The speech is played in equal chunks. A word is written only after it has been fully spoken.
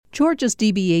Georgia's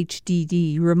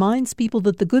DBHDD reminds people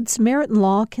that the Good Samaritan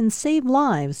Law can save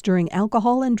lives during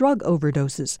alcohol and drug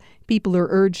overdoses. People are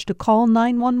urged to call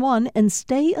 911 and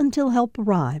stay until help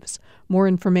arrives. More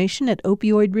information at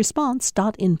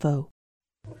opioidresponse.info.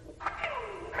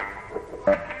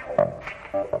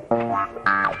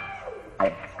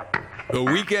 The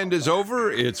weekend is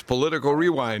over. It's Political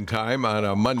Rewind time on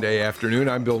a Monday afternoon.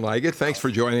 I'm Bill Nigut. Thanks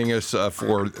for joining us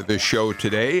for the show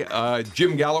today.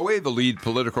 Jim Galloway, the lead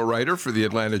political writer for the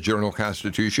Atlanta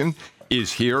Journal-Constitution,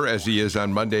 is here as he is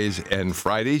on Mondays and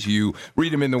Fridays. You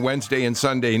read him in the Wednesday and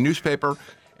Sunday newspaper,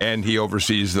 and he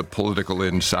oversees the Political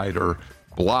Insider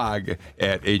blog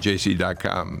at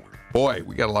ajc.com. Boy,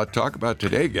 we got a lot to talk about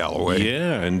today, Galloway.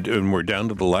 Yeah, and we're down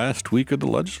to the last week of the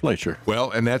legislature.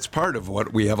 Well, and that's part of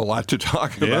what we have a lot to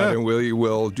talk about, and we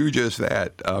will do just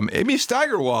that. Amy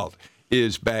Steigerwald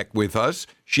is back with us.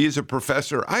 She is a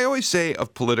professor, I always say,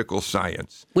 of political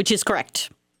science. Which is correct.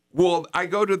 Well, I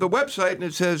go to the website and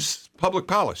it says public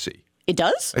policy. It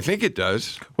does? I think it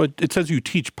does. Well, it says you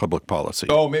teach public policy.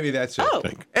 Oh, maybe that's it. Oh.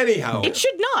 Anyhow. It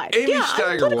should not. Amy political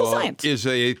Steigerwald science. is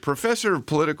a professor of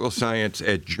political science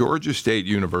at Georgia State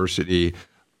University.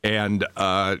 And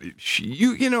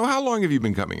you know, how long have you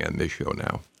been coming on this show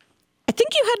now? I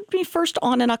think you had me first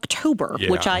on in October,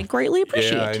 which I greatly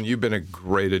appreciate. Yeah, and you've been a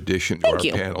great addition to our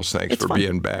panels. Thanks for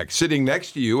being back. Sitting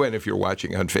next to you, and if you're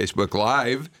watching on Facebook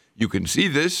Live, you can see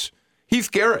this,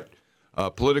 Heath Garrett.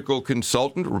 Political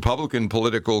consultant, Republican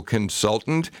political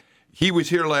consultant. He was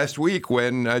here last week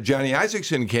when Johnny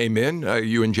Isakson came in.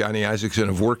 You and Johnny Isakson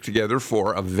have worked together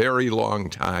for a very long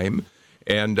time.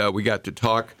 And we got to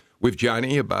talk with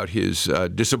Johnny about his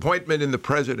disappointment in the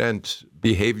president's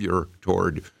behavior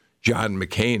toward John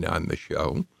McCain on the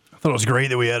show. I thought it was great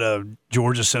that we had a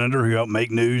Georgia senator who helped make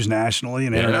news nationally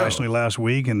and internationally last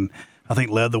week, and I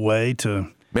think led the way to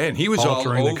he was all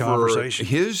over the conversation.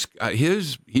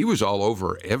 He was all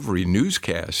over every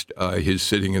newscast. His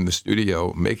sitting in the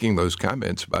studio making those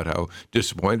comments about how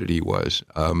disappointed he was.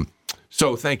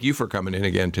 So thank you for coming in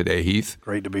again today, Heath.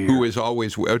 Great to be here. Who is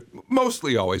always,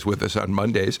 mostly always with us on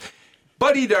Mondays.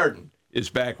 Buddy Darden is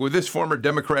back with us, former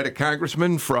Democratic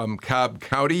congressman from Cobb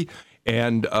County,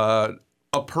 and a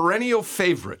perennial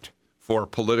favorite for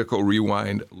Political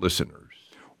Rewind listeners.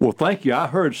 Well, thank you. I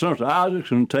heard Senator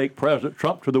Isakson take President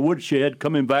Trump to the woodshed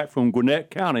coming back from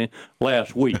Gwinnett County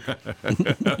last week. All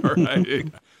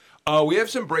right. We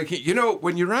have some breaking. You know,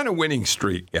 when you're on a winning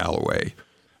streak, Galloway,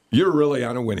 you're really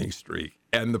on a winning streak.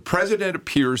 And the president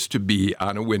appears to be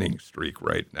on a winning streak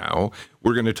right now.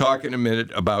 We're going to talk in a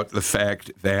minute about the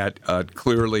fact that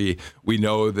clearly we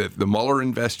know that the Mueller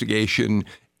investigation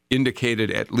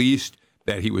indicated at least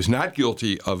that he was not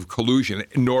guilty of collusion,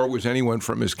 nor was anyone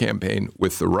from his campaign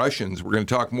with the Russians. We're going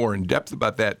to talk more in depth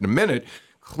about that in a minute.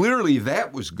 Clearly,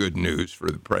 that was good news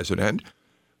for the president.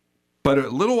 But a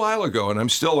little while ago, and I'm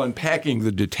still unpacking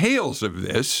the details of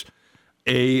this,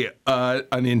 an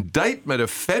indictment, a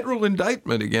federal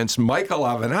indictment against Michael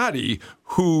Avenatti,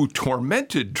 who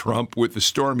tormented Trump with the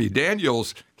Stormy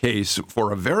Daniels case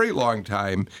for a very long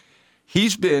time.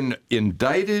 He's been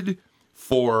indicted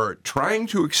for trying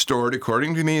to extort,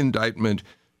 according to the indictment,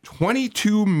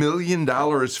 $22 million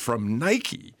from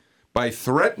Nike by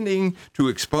threatening to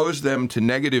expose them to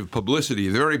negative publicity.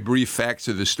 The very brief facts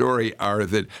of the story are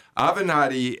that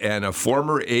Avenatti and a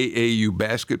former AAU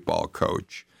basketball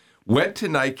coach went to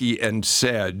Nike and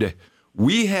said,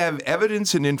 "We have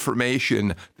evidence and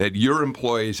information that your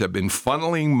employees have been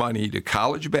funneling money to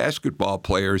college basketball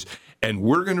players, and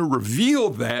we're going to reveal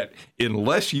that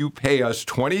unless you pay us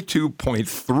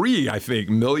 $22.3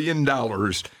 million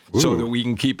so that we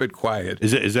can keep it quiet."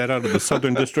 Is that out of the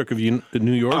Southern District of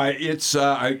New York?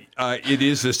 It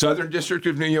is the Southern District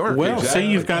of New York. Well, exactly.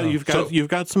 see, you've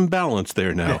got some balance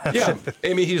there now. Yeah,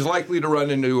 Amy, he's likely to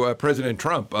run into President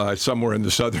Trump somewhere in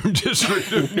the Southern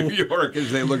District of New York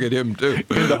as they look at him too.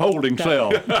 In the holding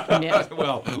cell.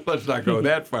 Well, let's not go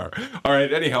that far. All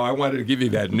right. Anyhow, I wanted to give you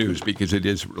that news because it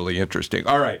is really interesting.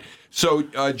 All right. So,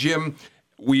 Jim,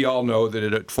 we all know that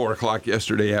at 4:00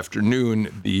 yesterday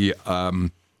afternoon, the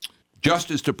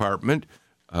Justice Department,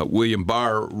 William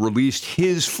Barr, released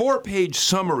his 4-page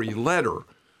summary letter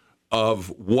of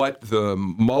what the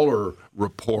Mueller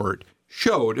report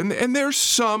showed. And there's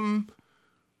some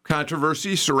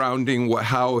controversy surrounding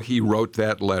how he wrote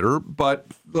that letter, but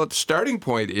the starting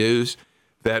point is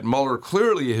that Mueller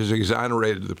clearly has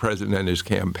exonerated the president and his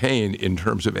campaign in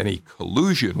terms of any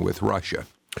collusion with Russia.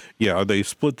 Yeah, they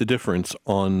split the difference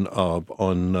on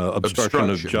obstruction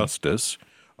of justice.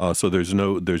 So there's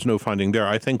no finding there.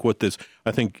 I think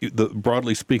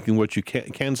broadly speaking, what you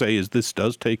can say is this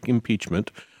does take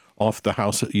impeachment off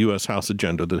the U.S. House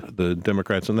agenda, the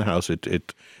Democrats in the House.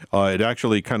 It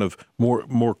actually kind of more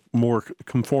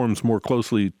conforms more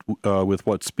closely with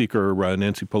what Speaker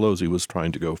Nancy Pelosi was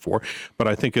trying to go for. But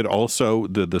I think it also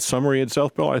the summary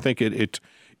itself, Bill. I think this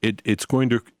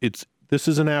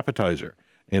is an appetizer,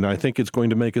 and I think it's going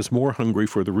to make us more hungry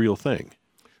for the real thing.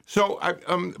 So,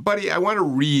 Buddy, I want to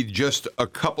read just a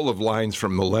couple of lines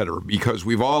from the letter because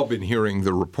we've all been hearing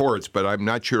the reports, but I'm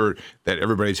not sure that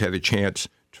everybody's had a chance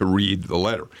to read the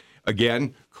letter.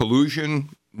 Again, collusion,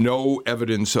 no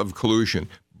evidence of collusion.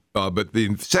 But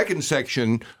the second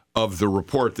section of the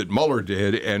report that Mueller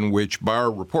did and which Barr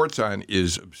reports on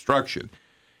is obstruction.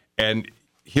 And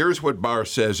here's what Barr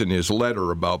says in his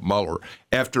letter about Mueller.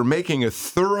 After making a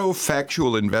thorough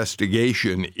factual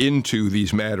investigation into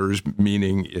these matters,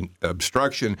 meaning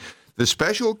obstruction, the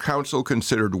special counsel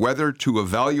considered whether to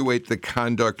evaluate the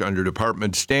conduct under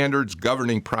department standards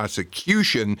governing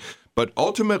prosecution, but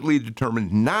ultimately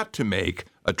determined not to make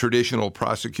a traditional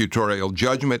prosecutorial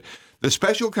judgment. The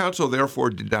special counsel, therefore,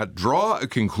 did not draw a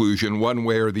conclusion one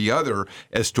way or the other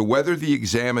as to whether the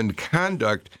examined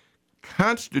conduct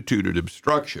constituted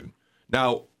obstruction.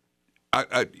 Now,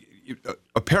 a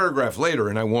paragraph later,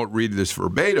 and I won't read this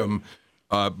verbatim,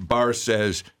 Barr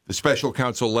says the special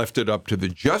counsel left it up to the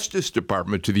Justice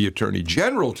Department, to the Attorney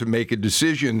General, to make a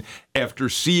decision after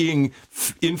seeing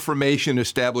information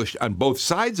established on both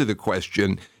sides of the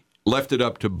question, left it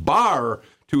up to Barr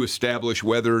to establish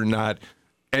whether or not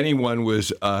anyone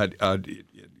was, had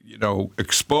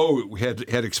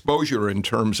exposure in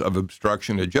terms of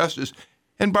obstruction of justice.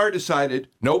 And Barr decided,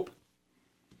 nope.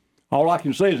 All I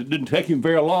can say is it didn't take him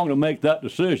very long to make that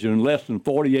decision, less than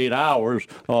 48 hours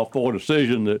for a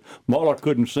decision that Mueller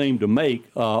couldn't seem to make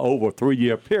over a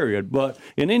 3-year period. But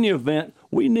in any event,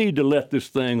 we need to let this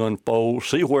thing unfold,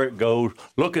 see where it goes,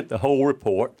 look at the whole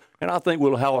report, and I think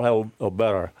we'll have a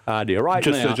better idea. Right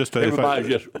now, everybody's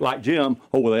just, like Jim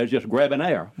over there, just grabbing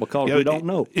air because we don't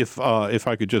know. If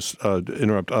I could just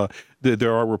interrupt,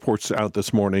 there are reports out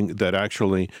this morning that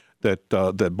actually that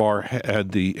Barr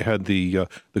had the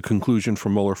conclusion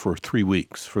from Mueller for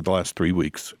the last 3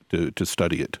 weeks to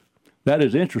study it. That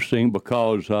is interesting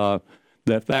because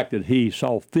the fact that he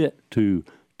saw fit to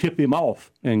tip him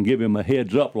off and give him a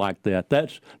heads up like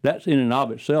that's in and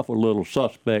of itself a little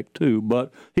suspect too.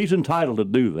 But he's entitled to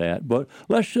do that. But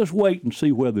let's just wait and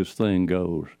see where this thing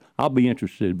goes. I'll be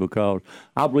interested because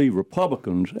I believe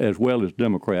Republicans as well as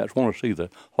Democrats want to see the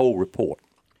whole report.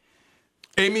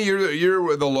 Amy,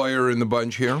 you're the lawyer in the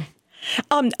bunch here.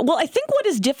 Well, I think what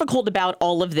is difficult about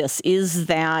all of this is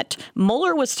that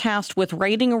Mueller was tasked with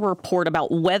writing a report about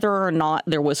whether or not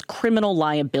there was criminal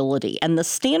liability. And the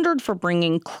standard for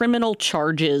bringing criminal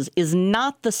charges is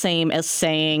not the same as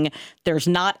saying there's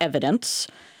not evidence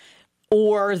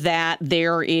or that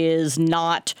there is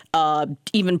not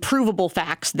even provable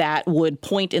facts that would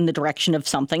point in the direction of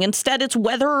something. Instead, it's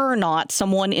whether or not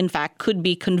someone, in fact, could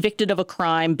be convicted of a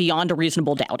crime beyond a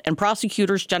reasonable doubt. And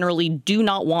prosecutors generally do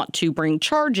not want to bring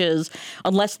charges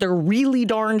unless they're really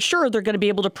darn sure they're going to be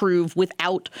able to prove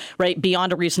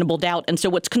beyond a reasonable doubt. And so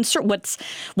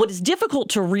what is difficult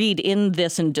to read in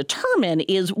this and determine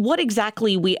is what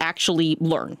exactly we actually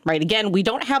learn, right? Again, we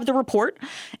don't have the report,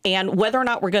 and whether or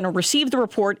not we're going to receive the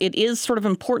report, it is sort of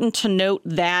important to note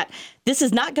that this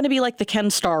is not going to be like the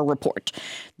Ken Starr report.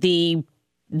 Ken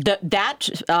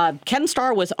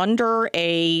Starr was under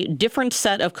a different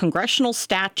set of congressional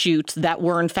statutes that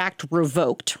were in fact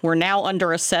revoked. We're now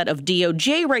under a set of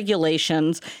DOJ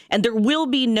regulations, and there will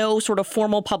be no sort of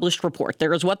formal published report.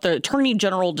 There is what the Attorney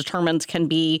General determines can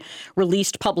be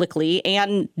released publicly,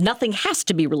 and nothing has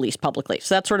to be released publicly.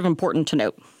 So that's sort of important to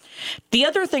note. The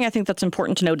other thing I think that's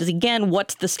important to note is, again,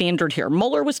 what's the standard here?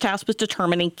 Mueller was tasked with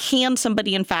determining, can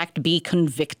somebody, in fact, be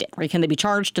convicted, right? Can they be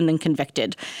charged and then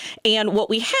convicted? And what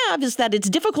we have is that it's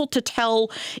difficult to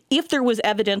tell if there was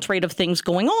evidence, right, of things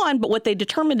going on, but what they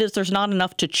determined is there's not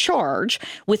enough to charge.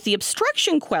 With the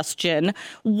obstruction question,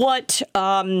 what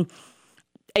a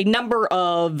number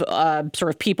of sort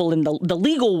of people in the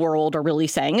legal world are really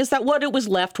saying is that what it was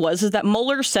left is that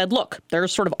Mueller said, look,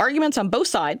 there's sort of arguments on both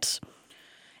sides,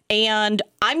 and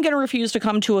I'm going to refuse to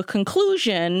come to a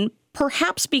conclusion,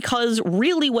 perhaps because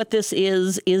really what this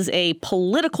is a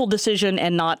political decision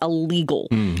and not a legal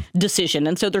decision.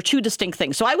 And so they're two distinct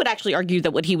things. So I would actually argue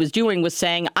that what he was doing was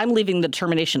saying, I'm leaving the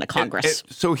determination to Congress.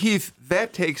 So, Heath,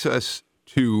 that takes us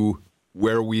to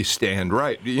where we stand,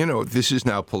 right? You know, this is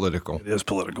now political. It is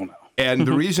political now. And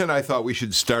the reason I thought we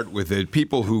should start with it,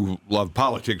 people who love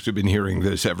politics have been hearing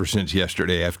this ever since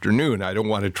yesterday afternoon. I don't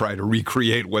want to try to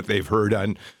recreate what they've heard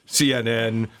on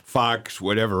CNN, Fox,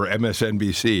 whatever,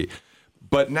 MSNBC.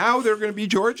 But now they're going to be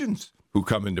Georgians. who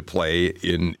come into play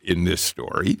in this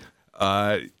story.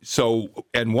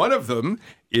 And one of them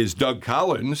is Doug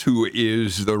Collins, who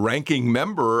is the ranking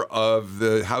member of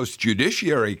the House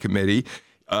Judiciary Committee.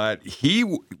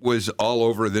 He was all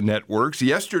over the networks.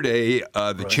 Yesterday,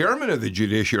 the chairman of the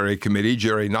Judiciary Committee,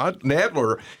 Jerry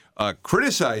Nadler,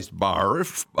 criticized Barr,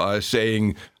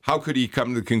 saying, how could he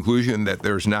come to the conclusion that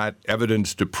there's not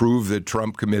evidence to prove that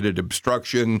Trump committed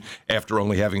obstruction after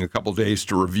only having a couple days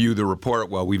to review the report?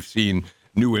 Well, we've seen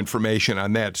new information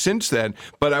on that since then.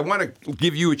 But I want to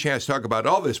give you a chance to talk about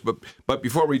all this. But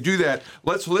before we do that,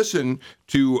 let's listen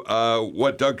to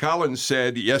what Doug Collins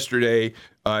said yesterday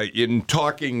in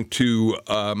talking to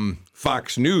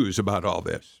Fox News about all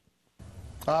this.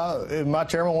 If my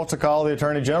chairman wants to call the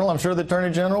Attorney General, I'm sure the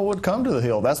Attorney General would come to the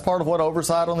Hill. That's part of what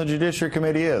oversight on the Judiciary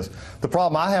Committee is. The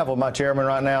problem I have with my chairman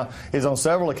right now is on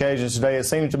several occasions today, he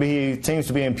seems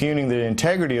to be impugning the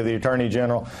integrity of the Attorney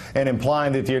General and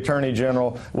implying that the Attorney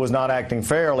General was not acting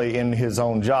fairly in his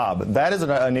own job. That is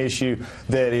an issue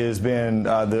that has been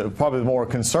probably the more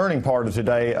concerning part of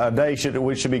today,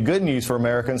 which should be good news for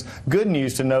Americans, good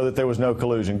news to know that there was no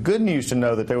collusion, good news to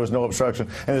know that there was no obstruction,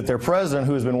 and that their president,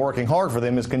 who has been working hard for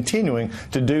them, is continuing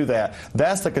to do that.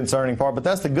 That's the concerning part, but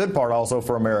that's the good part also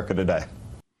for America today.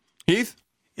 Heath?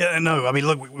 Yeah, no, I mean,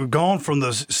 look, we've gone from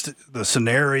the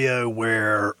scenario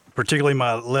where particularly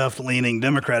my left-leaning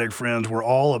Democratic friends were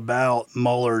all about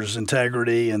Mueller's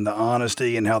integrity and the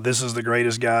honesty and how this is the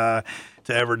greatest guy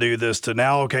to ever do this, to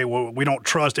now, okay, well, we don't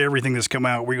trust everything that's come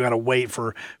out. We got to wait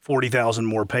for 40,000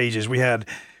 more pages. We had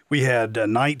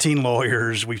 19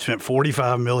 lawyers. We spent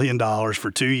 $45 million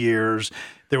for 2 years.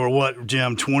 There were,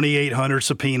 Jim, 2,800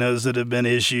 subpoenas that have been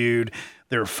issued.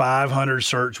 There are 500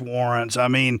 search warrants. I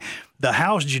mean, the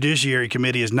House Judiciary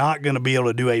Committee is not going to be able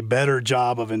to do a better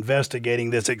job of investigating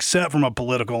this, except from a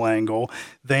political angle,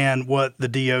 than what the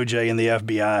DOJ and the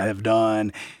FBI have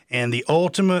done. And the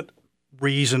ultimate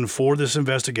reason for this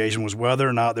investigation was whether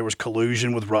or not there was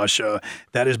collusion with Russia.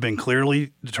 That has been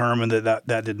clearly determined that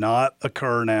did not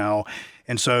occur now.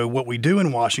 And so what we do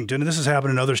in Washington, and this has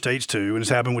happened in other states too, and it's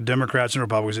happened with Democrats and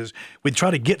Republicans, is we try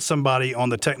to get somebody on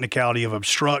the technicality of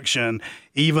obstruction,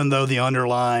 even though the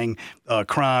underlying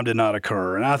crime did not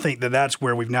occur. And I think that's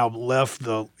where we've now left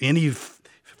any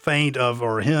feint of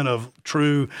or hint of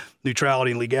true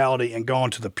neutrality and legality and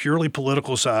gone to the purely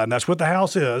political side. And that's what the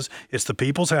House is. It's the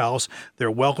people's house.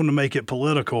 They're welcome to make it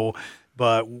political.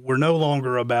 But we're no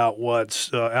longer about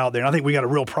what's out there. And I think we got a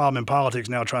real problem in politics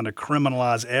now trying to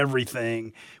criminalize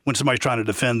everything when somebody's trying to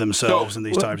defend themselves in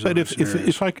these types of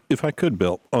scenarios. But if I could,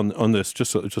 Bill, on this,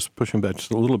 just pushing back just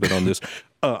a little bit on this,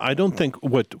 I don't think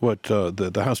what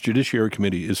the House Judiciary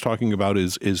Committee is talking about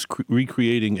is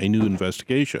recreating a new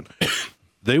investigation.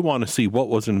 They want to see what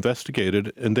was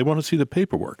investigated, and they want to see the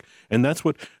paperwork, and that's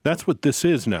what this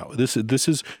is now. This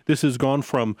has gone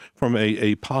from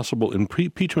a possible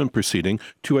impeachment proceeding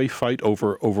to a fight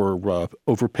over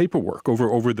paperwork,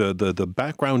 over the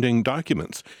backgrounding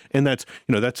documents, and that's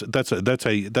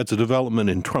a development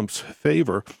in Trump's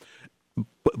favor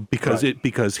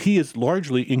because he is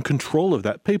largely in control of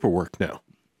that paperwork now,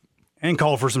 and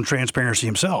called for some transparency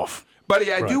himself.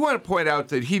 Buddy, I do want to point out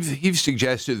that he's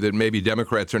suggested that maybe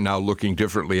Democrats are now looking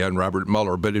differently on Robert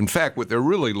Mueller, but in fact what they're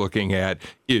really looking at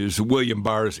is William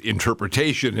Barr's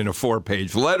interpretation in a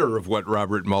 4-page letter of what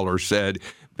Robert Mueller said.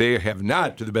 They have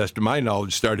not, to the best of my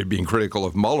knowledge, started being critical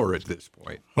of Mueller at this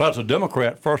point. Well, as a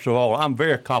Democrat, first of all, I'm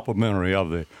very complimentary of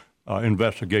the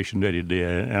investigation that he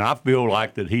did, and I feel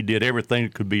like that he did everything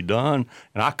that could be done,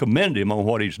 and I commend him on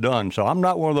what he's done. So I'm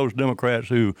not one of those Democrats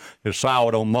who is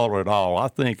soured on Mueller at all. I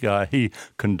think he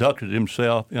conducted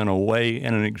himself in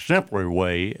an exemplary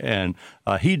way, and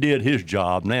he did his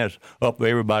job, and that's up to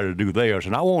everybody to do theirs.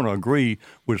 And I want to agree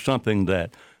with something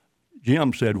that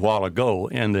Jim said a while ago,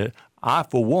 and that I,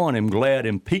 for one, am glad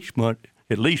impeachment,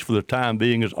 at least for the time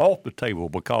being, is off the table,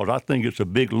 because I think it's a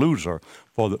big loser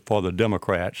for the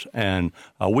Democrats, and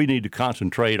we need to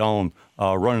concentrate on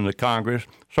running the Congress,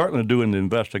 certainly doing the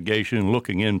investigation and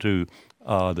looking into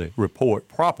the report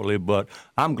properly. But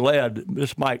I'm glad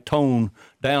this might tone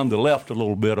down the left a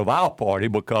little bit of our party,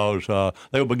 because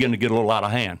they'll begin to get a little out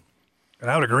of hand. And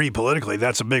I would agree politically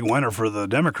that's a big winner for the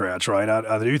Democrats, right?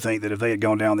 I do think that if they had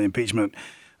gone down the impeachment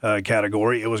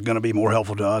category, it was going to be more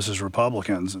helpful to us as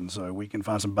Republicans, and so we can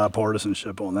find some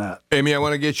bipartisanship on that. Amy, I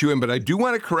want to get you in, but I do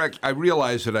want to correct. I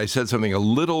realize that I said something a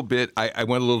little bit, I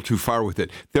went a little too far with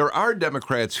it. There are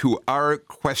Democrats who are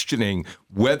questioning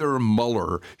whether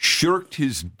Mueller shirked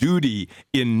his duty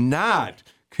in not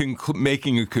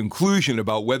making a conclusion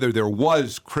about whether there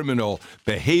was criminal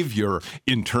behavior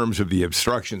in terms of the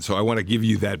obstruction. So I want to give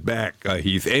you that back,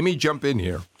 Heath. Amy, jump in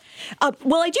here.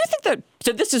 Well, I do think that,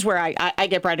 so this is where I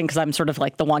get brought in because I'm sort of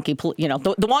like the wonky,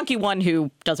 the wonky one who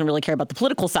doesn't really care about the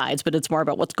political sides, but it's more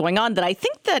about what's going on. That I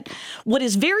think that what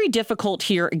is very difficult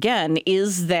here, again,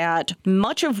 is that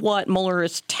much of what Mueller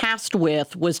is tasked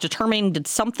with was determining did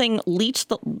something reach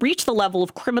the level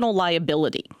of criminal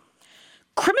liability.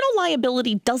 Criminal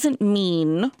liability doesn't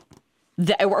mean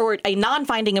that, or a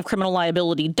non-finding of criminal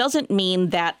liability doesn't mean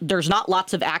that there's not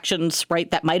lots of actions,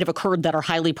 right, that might have occurred that are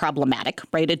highly problematic,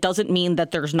 right? It doesn't mean that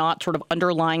there's not sort of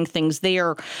underlying things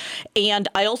there. And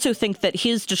I also think that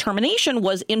his determination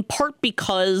was in part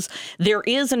because there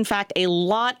is, in fact, a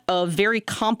lot of very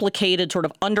complicated sort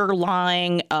of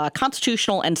underlying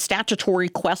constitutional and statutory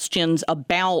questions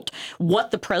about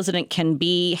what the president can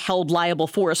be held liable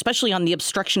for, especially on the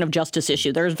obstruction of justice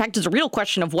issue. There, in fact, is a real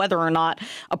question of whether or not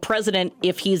a president,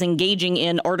 if he's engaging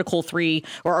in Article 3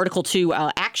 or Article 2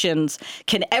 actions,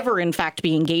 can ever, in fact,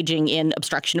 be engaging in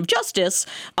obstruction of justice.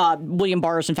 William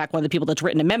Barr is, in fact, one of the people that's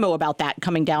written a memo about that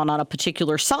coming down on a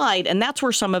particular side. And that's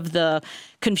where some of the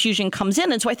confusion comes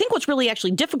in. And so I think what's really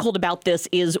actually difficult about this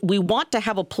is we want to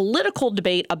have a political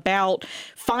debate about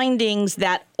findings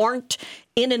that aren't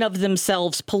in and of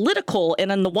themselves political.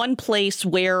 And in the one place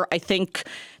where I think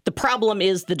the problem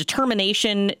is the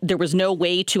determination, there was no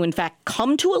way to, in fact,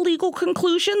 come to a legal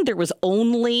conclusion. There was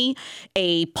only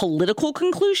a political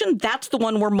conclusion. That's the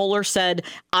one where Mueller said,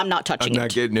 I'm not touching it. I'm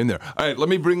not getting in there. All right, let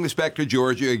me bring this back to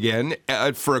Georgia again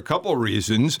for a couple of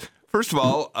reasons. First of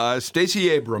all, Stacey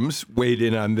Abrams weighed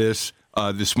in on this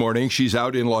morning. She's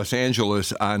out in Los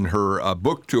Angeles on her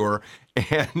book tour.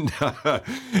 And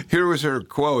here was her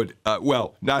quote.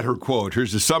 Well, not her quote.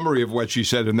 Here's a summary of what she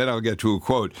said, and then I'll get to a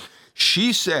quote.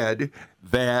 She said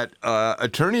that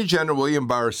Attorney General William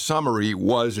Barr's summary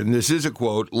was, and this is a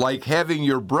quote, like having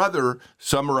your brother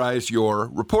summarize your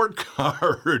report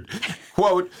card.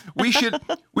 Quote, we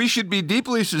should be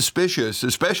deeply suspicious,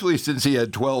 especially since he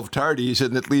had 12 tardies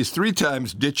and at least 3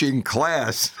 times ditching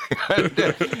class.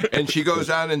 And she goes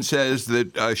on and says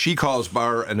that she calls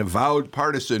Barr an avowed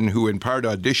partisan who in part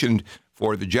auditioned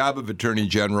for the job of Attorney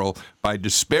General by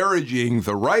disparaging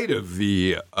the right of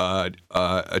the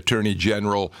Attorney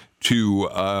General to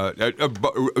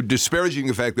disparaging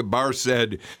the fact that Barr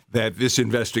said that this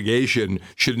investigation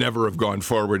should never have gone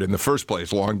forward in the first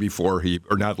place, long before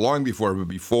not long before, but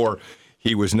before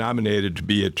he was nominated to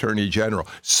be Attorney General.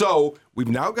 So we've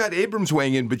now got Abrams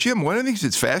weighing in. But, Jim, one of the things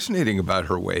that's fascinating about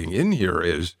her weighing in here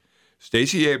is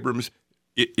Stacey Abrams,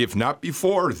 if not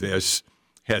before this,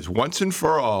 has once and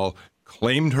for all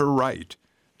claimed her right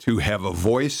to have a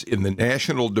voice in the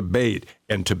national debate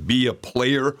and to be a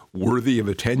player worthy of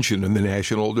attention in the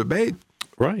national debate.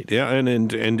 Right. Yeah, and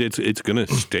it's going to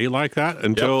stay like that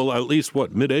until at least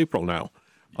mid-April now,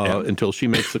 until she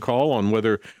makes the call on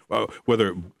whether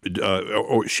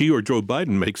or she or Joe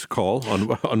Biden makes a call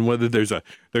on whether there's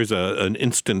an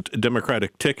instant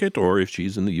Democratic ticket, or if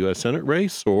she's in the U.S. Senate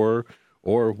race, or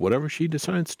whatever she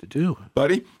decides to do.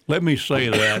 Buddy? Let me say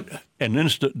that an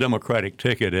instant Democratic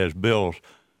ticket, as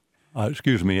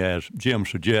Jim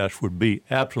suggests, would be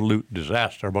absolute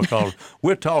disaster, because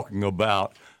we're talking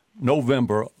about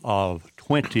November of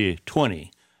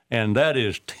 2020, and that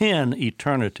is 10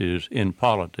 eternities in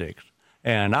politics.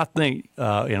 And I think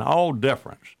in all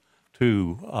deference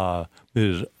to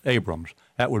Ms. Abrams,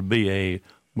 that would be a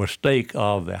mistake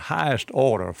of the highest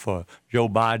order for Joe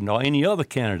Biden or any other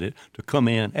candidate to come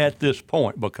in at this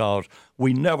point, because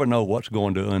we never know what's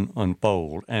going to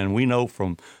unfold. And we know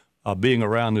from being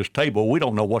around this table, we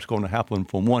don't know what's going to happen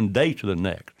from one day to the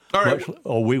next,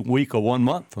 a week or 1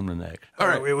 month from the next. All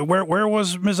right. Where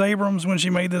was Ms. Abrams when she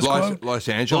made this quote? Los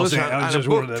Angeles. On a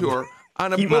book tour.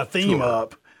 Keep my theme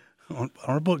up. On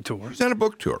a book tour. She's on a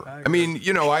book tour. I mean,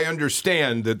 I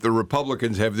understand that the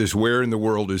Republicans have this "where in the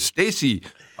world is Stacey"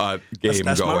 game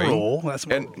that's going. My role. That's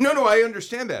my role. No, I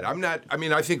understand that.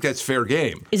 I think that's fair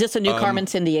game. Is this a new Carmen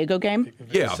Sandiego game?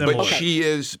 Yeah, but she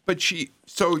is.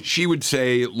 So she would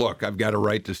say, "Look, I've got a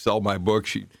right to sell my book."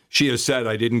 She has said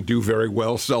I didn't do very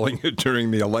well selling it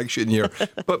during the election year,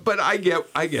 but I get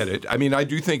it. I mean, I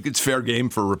do think it's fair game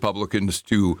for Republicans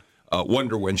to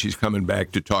wonder when she's coming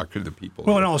back to talk to the people.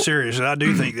 Well, in all seriousness, I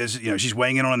do think this. She's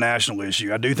weighing in on a national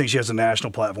issue. I do think she has a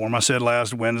national platform. I said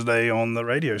last Wednesday on the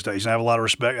radio station, I have a lot of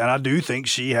respect, and I do think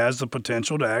she has the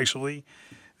potential to actually.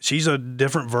 She's a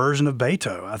different version of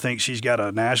Beto. I think she's got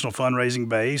a national fundraising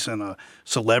base and a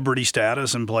celebrity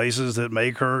status in places that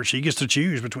make her. She gets to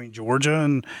choose between Georgia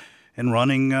and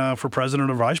running for president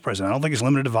or vice president. I don't think it's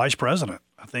limited to vice president.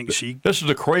 I think she. This is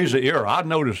a crazy era. I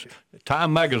noticed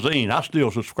Time Magazine. I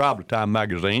still subscribe to Time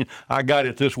Magazine. I got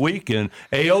it this week, and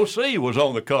AOC was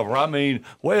on the cover. I mean,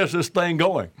 where's this thing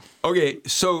going? Okay,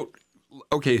 so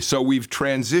okay, so we've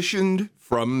transitioned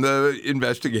from the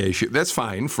investigation. That's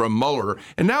fine, from Mueller.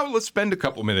 And now let's spend a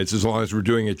couple minutes, as long as we're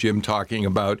doing it, Jim, talking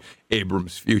about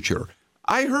Abrams' future.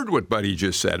 I heard what Buddy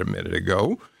just said a minute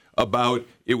ago about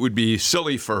it would be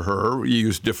silly for her, you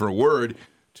used a different word,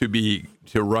 to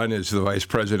run as the vice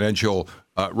presidential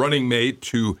running mate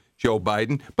to Joe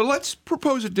Biden. But let's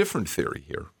propose a different theory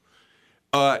here.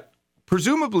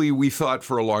 Presumably, we thought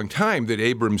for a long time that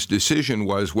Abrams' decision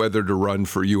was whether to run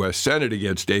for U.S. Senate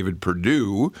against David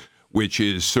Perdue, which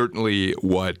is certainly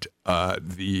what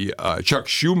the Chuck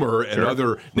Schumer and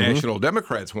other national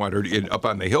Democrats wanted up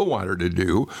on the Hill wanted to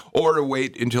do, or to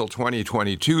wait until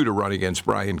 2022 to run against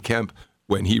Brian Kemp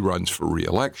when he runs for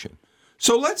re-election.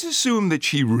 So let's assume that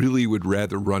she really would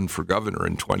rather run for governor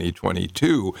in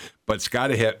 2022, but she's got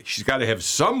to have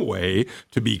some way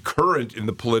to be current in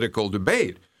the political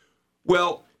debate.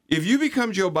 Well, if you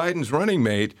become Joe Biden's running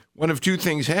mate, one of two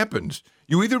things happens.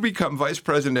 You either become vice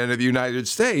president of the United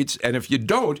States, and if you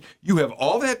don't, you have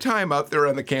all that time out there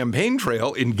on the campaign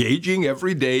trail, engaging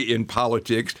every day in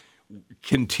politics,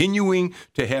 continuing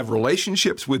to have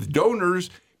relationships with donors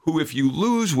who, if you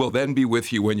lose, will then be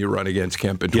with you when you run against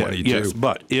Kemp in 22. Yes,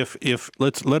 but if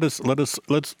let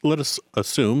us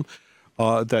assume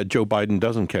that Joe Biden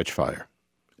doesn't catch fire.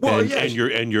 Well,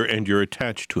 and you're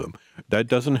attached to him. That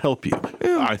doesn't help you.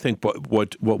 Yeah. I think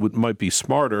what might be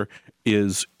smarter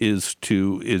is if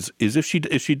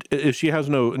she has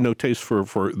no taste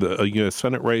for the U.S.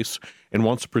 Senate race and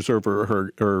wants to preserve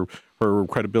her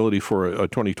credibility for a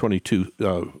 2022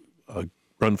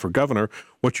 run for governor,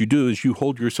 what you do is you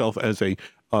hold yourself as a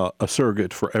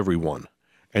surrogate for everyone.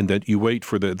 And that you wait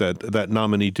for that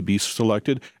nominee to be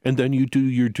selected, and then you do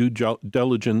your due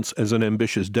diligence as an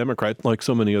ambitious Democrat, like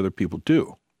so many other people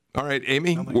do. All right,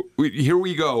 Amy, here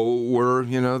we go. We're,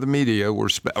 the media,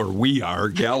 we are,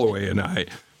 Galloway and I,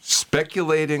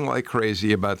 speculating like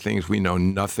crazy about things we know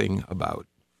nothing about.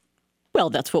 Well,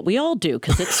 that's what we all do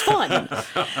because it's fun.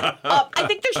 I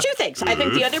think there's two things. I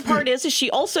think the other part is she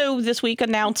also this week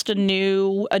announced a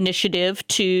new initiative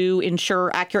to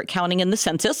ensure accurate counting in the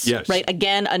census. Yes. Right.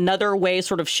 Again, another way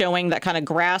sort of showing that kind of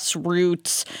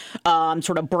grassroots,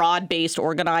 sort of broad-based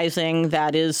organizing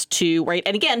that is to, right,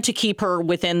 and again, to keep her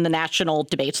within the national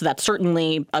debate. So that's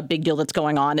certainly a big deal that's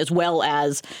going on, as well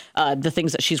as the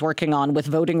things that she's working on with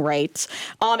voting rights.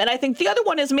 And I think the other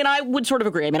one is, I would sort of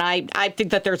agree. I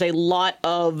think that there's a lot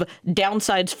of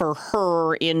downsides for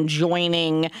her in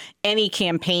joining any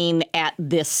campaign at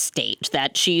this stage,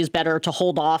 that she's better to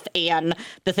hold off. And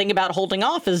the thing about holding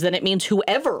off is that it means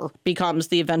whoever becomes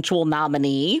the eventual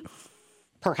nominee,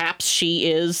 perhaps she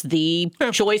is the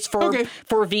choice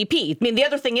for VP. The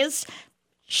other thing is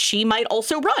she might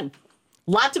also run.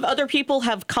 Lots of other people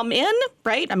have come in,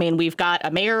 right? We've got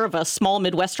a mayor of a small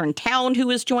Midwestern town who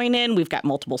has joined in. We've got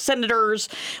multiple senators.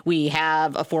 We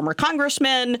have a former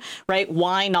congressman, right?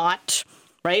 Why not,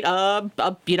 right?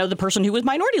 The person who was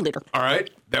minority leader. All right.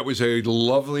 That was a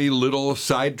lovely little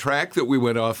sidetrack that we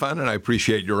went off on, and I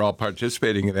appreciate you're all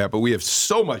participating in that. But we have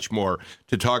so much more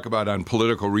to talk about on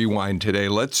Political Rewind today.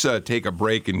 Let's take a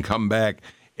break and come back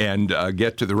and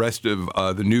get to the rest of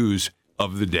the news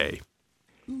of the day.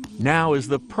 Now is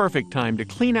the perfect time to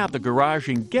clean out the garage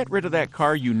and get rid of that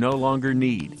car you no longer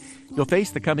need. You'll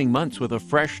face the coming months with a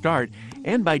fresh start,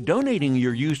 and by donating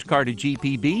your used car to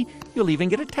GPB, you'll even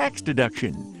get a tax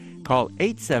deduction. Call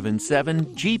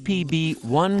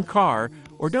 877-GPB-1CAR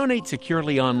or donate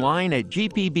securely online at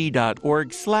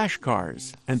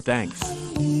gpb.org/cars. And thanks.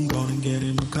 I'm gonna get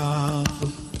in my car,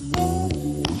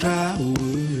 drive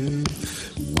away,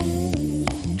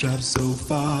 drive so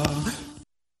far.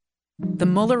 The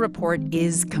Mueller report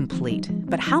is complete,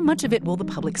 but how much of it will the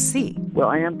public see? Well,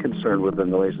 I am concerned with the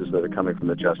noises that are coming from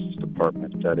the Justice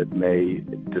Department, that it may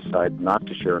decide not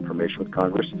to share information with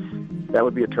Congress. That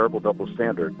would be a terrible double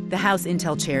standard. The House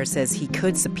Intel chair says he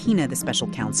could subpoena the special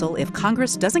counsel if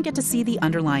Congress doesn't get to see the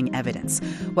underlying evidence.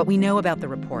 What we know about the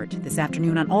report this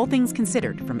afternoon on All Things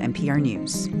Considered from NPR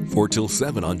News. 4 till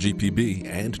 7 on GPB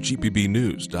and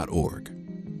gpbnews.org.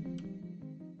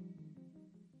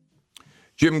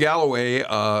 Jim Galloway,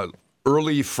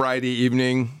 early Friday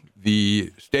evening,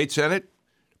 the state Senate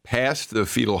passed the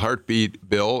fetal heartbeat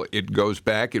bill. It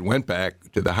went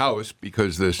back to the House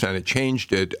because the Senate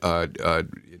changed it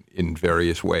in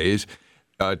various ways.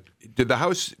 Did the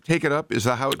House take it up? Is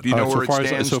the House? Do you know where it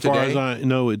stands today? So far as I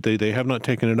know, they have not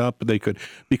taken it up. They could,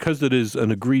 because it is an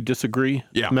agree-disagree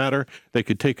matter. They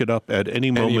could take it up at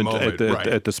any moment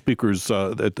at the speaker's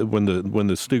when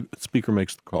the speaker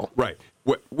makes the call. Right.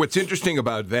 What's interesting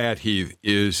about that, Heath,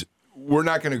 is we're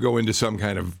not going to go into some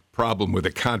kind of problem with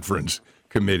a conference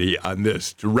committee on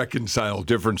this to reconcile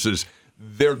differences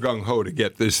they're gung-ho to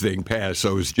get this thing passed.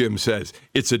 So as Jim says,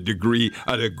 it's an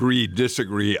agree,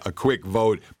 disagree, a quick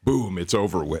vote, boom, it's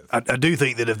over with. I do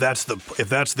think that if that's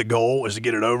the goal is to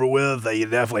get it over with, they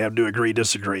definitely have to agree,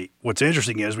 disagree. What's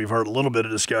interesting is we've heard a little bit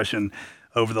of discussion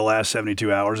over the last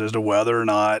 72 hours as to whether or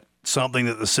not something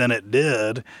that the Senate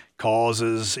did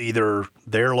causes either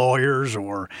their lawyers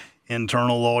or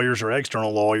internal lawyers or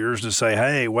external lawyers to say,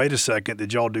 hey, wait a second,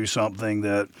 did y'all do something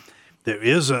that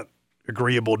isn't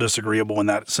agreeable, disagreeable in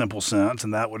that simple sense,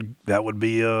 and that would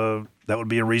be a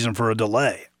reason for a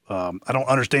delay. I don't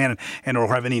understand and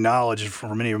or have any knowledge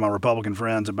from any of my Republican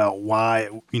friends about why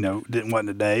it wasn't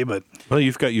a day. But well,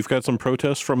 you've got some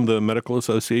protests from the Medical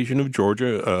Association of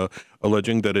Georgia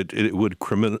alleging that it would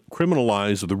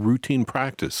criminalize the routine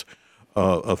practice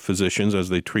of physicians as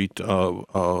they treat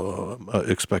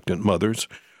expectant mothers.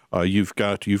 You've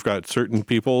got certain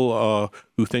people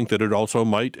who think that it also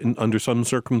might, under some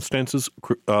circumstances,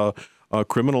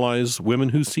 criminalize women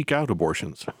who seek out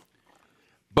abortions.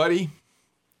 Buddy,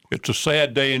 it's a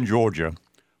sad day in Georgia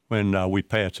when we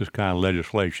pass this kind of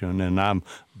legislation, and I'm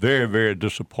very, very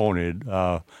disappointed.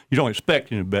 You don't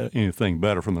expect anything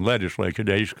better from the legislature.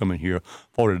 They just come in here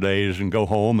 40 days and go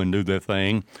home and do their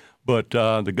thing. But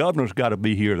the governor's got to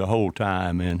be here the whole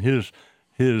time, and his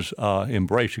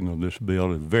embracing of this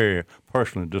bill is very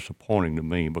personally disappointing to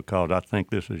me because I think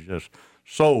this is just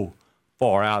so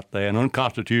far out there and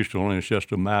unconstitutional, and it's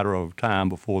just a matter of time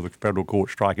before the federal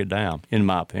courts strike it down, in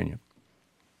my opinion.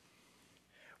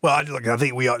 Well, I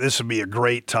think this would be a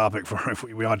great topic for if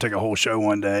we ought to take a whole show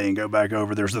one day and go back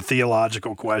over. There's the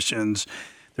theological questions.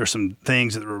 There's some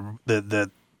things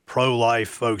that pro-life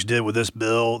folks did with this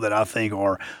bill that I think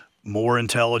are more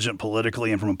intelligent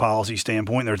politically and from a policy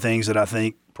standpoint. There are things that I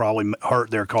think probably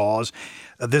hurt their cause.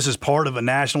 This is part of a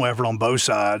national effort on both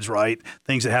sides, right?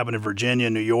 Things that happened in Virginia,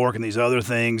 New York, and these other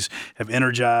things have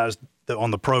energized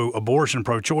on the pro-abortion,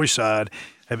 pro-choice side,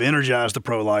 have energized the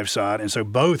pro-life side. And so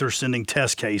both are sending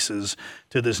test cases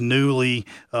to this newly,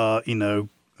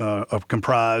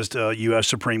 comprised U.S.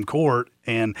 Supreme Court,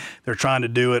 and they're trying to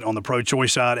do it on the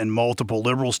pro-choice side in multiple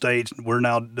liberal states.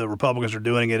 The Republicans are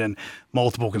doing it in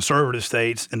multiple conservative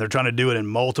states, and they're trying to do it in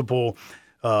multiple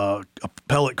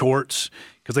appellate courts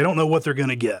because they don't know what they're going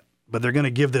to get. But they're going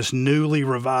to give this newly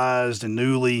revised and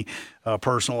newly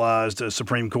personalized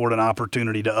Supreme Court an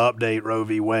opportunity to update Roe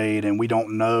v. Wade, and we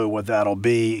don't know what that'll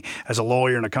be. As a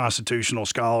lawyer and a constitutional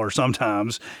scholar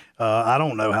sometimes, I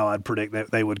don't know how I'd predict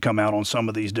that they would come out on some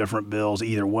of these different bills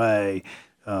either way.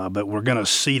 But we're going to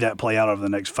see that play out over the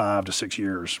next 5 to 6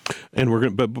 years.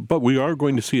 And but we are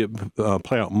going to see it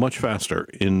play out much faster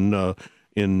in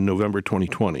November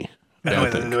 2020.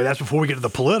 Anyway, that's before we get to the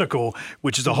political,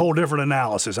 which is a whole different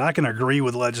analysis. I can agree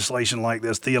with legislation like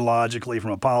this theologically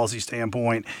from a policy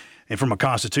standpoint and from a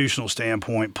constitutional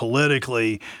standpoint.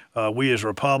 Politically, we as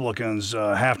Republicans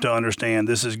have to understand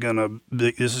this is going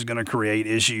to create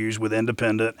issues with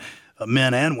independent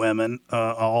men and women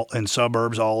all in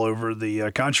suburbs all over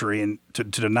the country, and to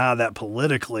deny that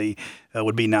politically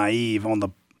would be naive on the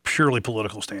purely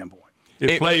political standpoint.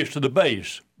 It plays to the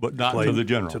base, but not to the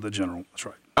general. To the general, that's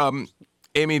right.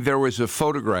 Amy, there was a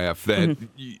photograph that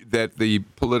that the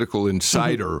Political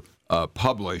Insider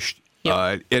published.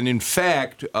 Yep. And in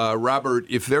fact, Robert,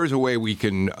 if there's a way we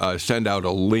can send out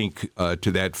a link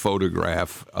to that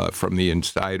photograph from the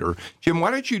Insider. Jim,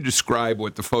 why don't you describe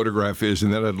what the photograph is,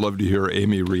 and then I'd love to hear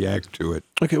Amy react to it.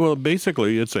 Okay, well,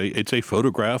 basically, it's a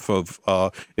photograph of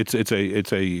it's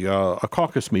a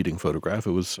caucus meeting photograph.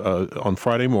 It was on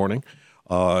Friday morning.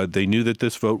 They knew that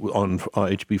this vote on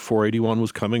HB 481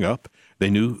 was coming up. They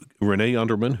knew Renee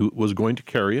Unterman, who was going to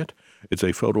carry it. It's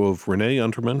a photo of Renee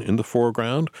Unterman in the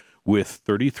foreground with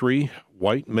 33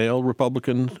 white male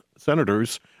Republican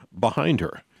senators behind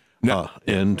her. No.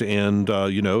 They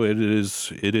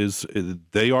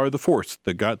are the force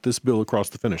that got this bill across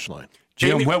the finish line.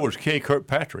 Jim, where was Kay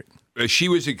Kirkpatrick? She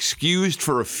was excused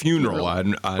for a funeral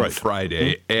on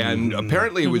Friday, and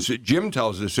apparently it was. Jim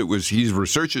tells us he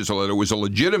researches a little. It was a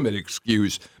legitimate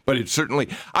excuse, but it certainly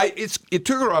it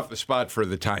took her off the spot for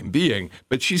the time being.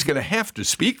 But she's going to have to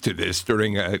speak to this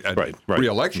during a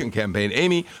re-election campaign.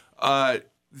 Amy,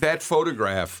 that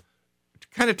photograph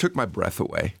kind of took my breath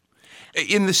away.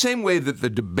 In the same way that the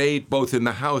debate both in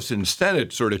the House and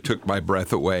Senate sort of took my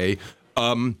breath away.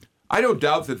 I don't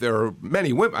doubt that there are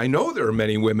many women. I know there are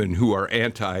many women who are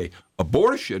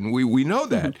anti-abortion. We know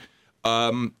that.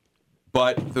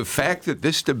 But the fact that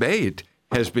this debate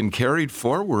has been carried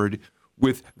forward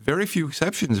with very few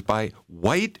exceptions by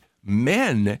white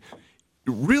men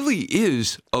really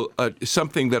is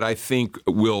something that I think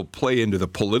will play into the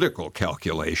political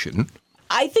calculation.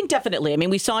 I think definitely. I mean,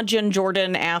 we saw Jen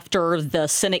Jordan after the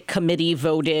Senate committee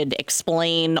voted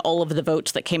explain all of the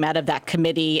votes that came out of that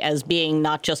committee as being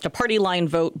not just a party line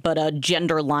vote, but a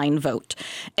gender line vote.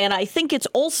 And I think it's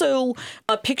also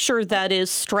a picture that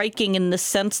is striking in the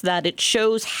sense that it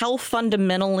shows how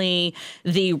fundamentally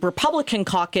the Republican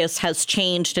caucus has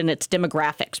changed in its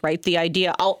demographics, right? The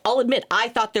idea, I'll admit, I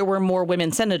thought there were more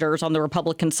women senators on the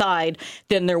Republican side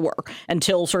than there were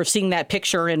until sort of seeing that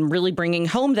picture and really bringing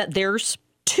home that there's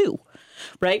two.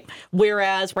 Right.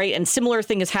 Whereas, right. And similar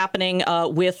thing is happening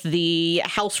with the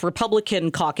House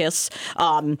Republican caucus,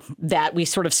 that we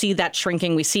sort of see that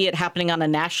shrinking. We see it happening on a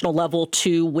national level,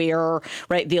 too, where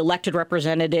right, the elected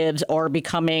representatives are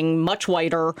becoming much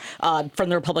whiter from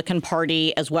the Republican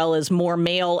Party, as well as more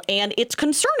male. And it's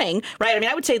concerning. Right. I mean,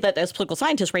 I would say that as political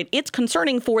scientists, right, it's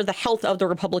concerning for the health of the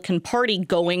Republican Party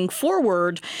going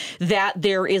forward that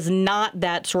there is not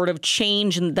that sort of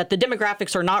change and that the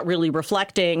demographics are not really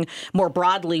reflecting more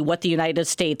broadly what the United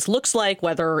States looks like,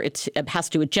 whether it has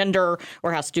to do with gender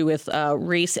or has to do with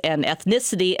race and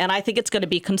ethnicity. And I think it's going to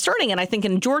be concerning. And I think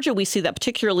in Georgia, we see that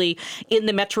particularly in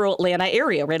the metro Atlanta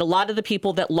area, right? A lot of the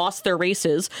people that lost their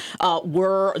races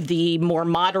were the more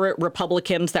moderate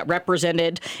Republicans that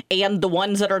represented, and the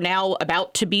ones that are now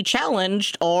about to be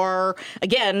challenged are,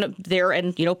 again, there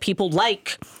and, you know, people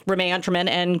like Renee Unterman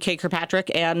and Kay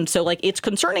Kirkpatrick. And so, like, it's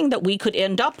concerning that we could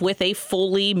end up with a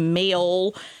fully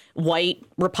male white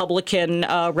Republican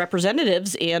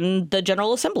representatives in the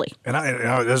General Assembly. And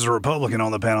I, as a Republican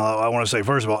on the panel, I want to say,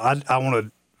 first of all, I want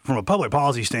to, from a public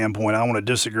policy standpoint, I want to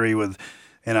disagree with,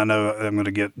 and I know I'm going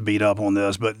to get beat up on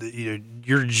this, but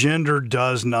your gender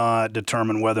does not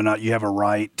determine whether or not you have a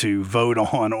right to vote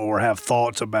on or have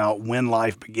thoughts about when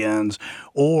life begins,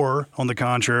 or, on the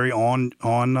contrary, on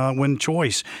when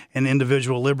choice and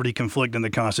individual liberty conflict in the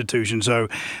Constitution. So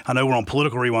I know we're on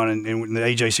Political Rewind, and the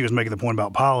AJC was making the point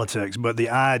about politics, but the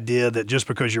idea that just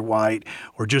because you're white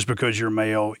or just because you're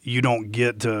male, you don't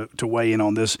get to weigh in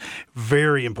on this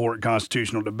very important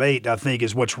constitutional debate, I think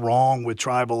is what's wrong with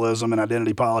tribalism and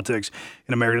identity politics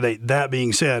in America today. That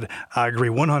being said, I agree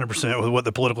 100% with what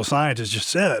the political scientist just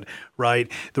said,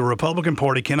 right? The Republican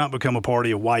Party cannot become a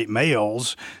party of white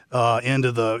males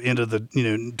into the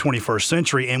 21st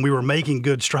century, and we were making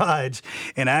good strides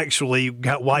and actually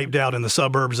got wiped out in the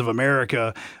suburbs of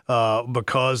America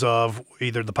because of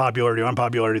either the popularity or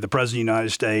unpopularity of the President of the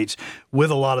United States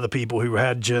with a lot of the people who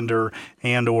had gender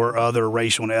and or other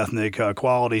racial and ethnic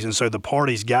qualities. And so the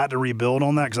party's got to rebuild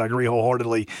on that, because I agree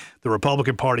wholeheartedly the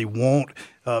Republican Party won't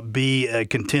be a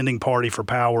contending party for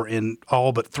power in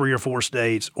all but 3 or 4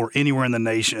 states or anywhere in the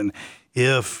nation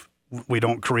if we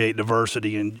don't create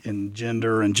diversity in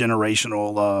gender and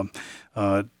generational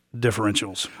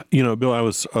differentials. You know, Bill, I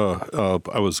was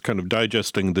kind of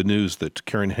digesting the news that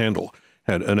Karen Handel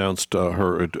had announced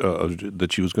that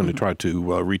she was going to try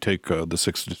to retake the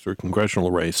 6th District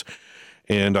congressional race.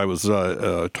 And I was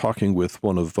talking with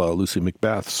one of Lucy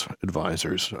McBath's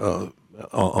advisors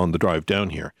on the drive down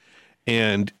here.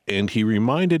 And he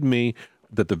reminded me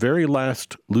that the very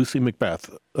last Lucy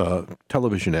McBath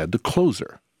television ad, The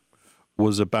Closer,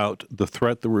 was about the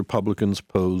threat the Republicans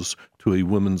pose to a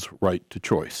woman's right to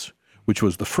choice, which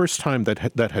was the first time that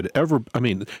had ever, I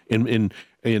mean, in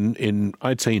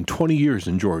I'd say in 20 years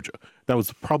in Georgia, that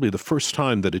was probably the first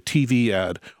time that a TV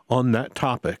ad on that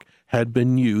topic had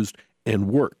been used and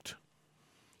worked.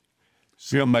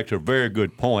 Jim makes a very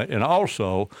good point, and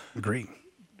also agree.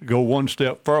 To go one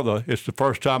step further, it's the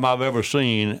first time I've ever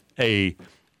seen a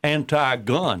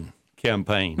anti-gun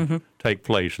campaign take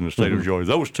place in the state of Georgia.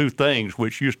 Those two things,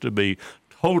 which used to be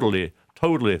totally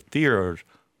feared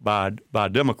by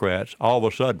Democrats, all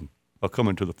of a sudden are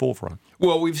coming to the forefront.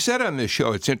 Well, we've said on this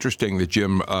show, it's interesting that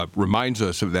Jim reminds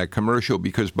us of that commercial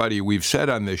because, buddy, we've said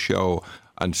on this show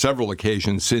on several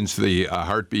occasions since the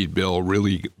heartbeat bill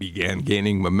really began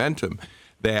gaining momentum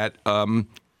that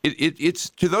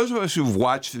it's to those of us who've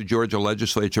watched the Georgia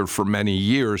legislature for many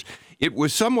years, it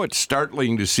was somewhat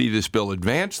startling to see this bill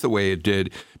advance the way it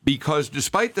did, because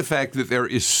despite the fact that there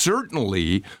is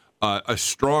certainly a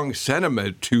strong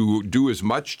sentiment to do as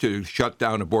much to shut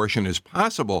down abortion as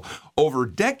possible, over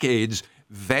decades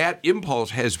that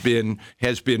impulse has been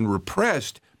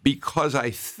repressed because I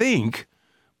think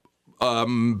more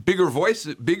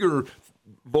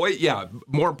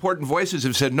important voices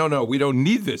have said, no, we don't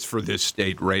need this for this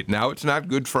state right now. It's not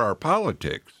good for our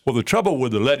politics. Well, the trouble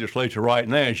with the legislature right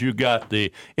now is you got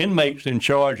the inmates in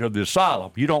charge of the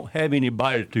asylum. You don't have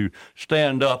anybody to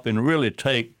stand up and really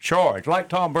take charge, like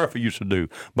Tom Murphy used to do.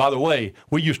 By the way,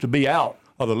 we used to be out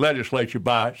of the legislature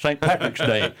by St. Patrick's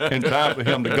Day in time for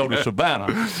him to go to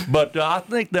Savannah. But I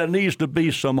think there needs to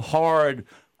be some hard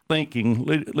thinking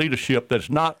leadership that's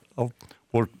not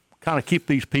will kind of keep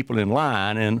these people in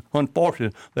line. And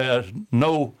unfortunately, there's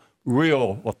no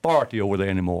real authority over there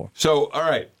anymore. So, all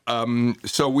right.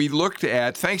 So we looked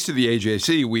at, thanks to the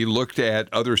AJC, we looked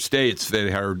at other states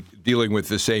that are dealing with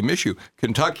the same issue.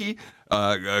 Kentucky,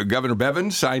 Governor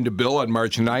Bevins signed a bill on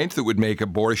March 9th that would make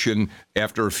abortion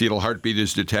after a fetal heartbeat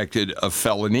is detected a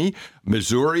felony.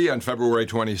 Missouri, on February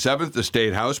 27th, the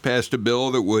state house passed a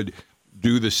bill that would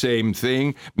do the same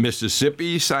thing.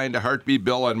 Mississippi signed a heartbeat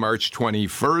bill on March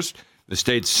 21st. The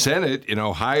state Senate in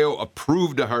Ohio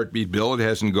approved a heartbeat bill. It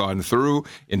hasn't gone through.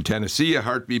 In Tennessee, a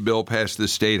heartbeat bill passed the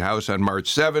state house on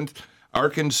March 7th.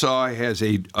 Arkansas has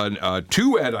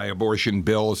two anti-abortion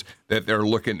bills that they're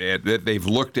looking at, that they've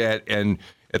looked at, and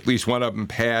at least one of them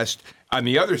passed. On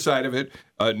the other side of it,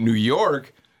 New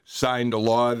York signed a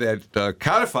law that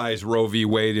codifies Roe v.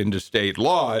 Wade into state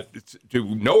law,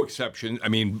 to no exception. I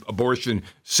mean, abortion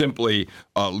simply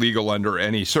legal under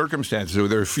any circumstances. So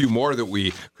there are a few more that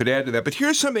we could add to that. But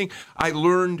here's something I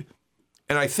learned,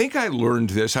 and I think I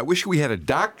learned this. I wish we had a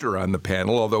doctor on the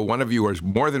panel, although one of you is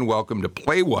more than welcome to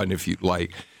play one if you'd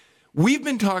like. We've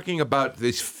been talking about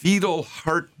this fetal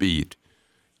heartbeat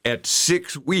at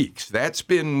 6 weeks. That's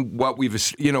been what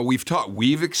we've taught.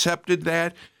 We've accepted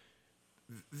that.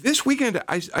 This weekend,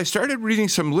 I started reading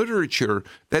some literature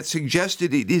that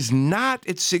suggested it is not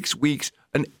at 6 weeks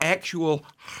an actual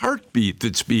heartbeat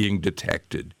that's being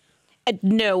detected.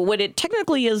 No, what it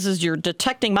technically is you're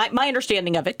detecting, my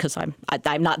understanding of it, because I'm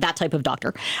not that type of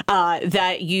doctor,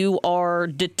 that you are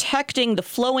detecting the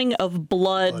flowing of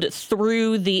blood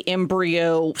through the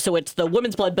embryo. So it's the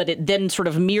woman's blood, but it then sort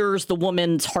of mirrors the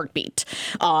woman's heartbeat.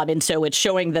 And so it's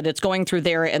showing that it's going through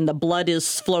there and the blood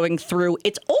is flowing through.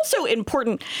 It's also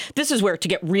important, this is where to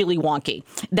get really wonky,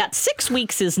 that 6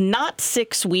 weeks is not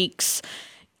 6 weeks.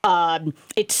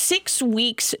 It's 6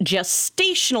 weeks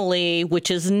gestationally, which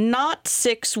is not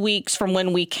 6 weeks from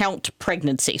when we count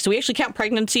pregnancy. So we actually count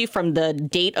pregnancy from the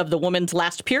date of the woman's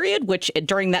last period, which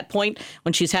during that point,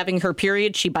 when she's having her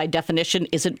period, she by definition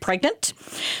isn't pregnant.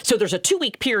 So there's a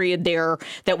 2-week period there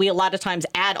that we a lot of times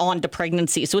add on to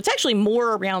pregnancy. So it's actually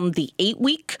more around the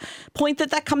 8-week point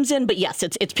that comes in. But yes,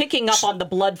 it's picking up on the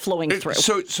blood flowing through.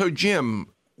 So Jim,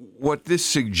 what this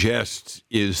suggests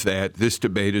is that this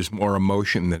debate is more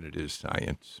emotion than it is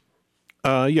science.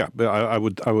 Yeah, I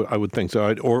would think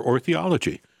so, or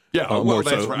theology. Yeah,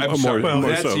 that's right. I'm sorry.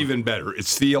 That's even better.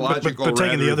 It's theological. But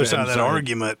taking the other side of that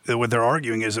argument, what they're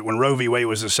arguing is that when Roe v. Wade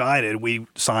was decided,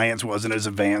 science wasn't as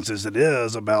advanced as it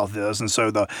is about this, and so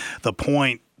the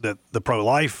point that the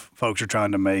pro-life folks are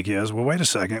trying to make is, well, wait a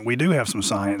second, we do have some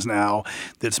science now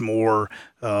that's more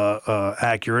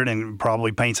accurate and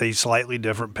probably paints a slightly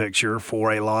different picture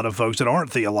for a lot of folks that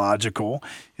aren't theological.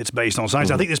 It's based on science.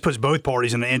 Mm-hmm. I think this puts both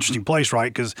parties in an interesting place,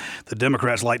 right? Because the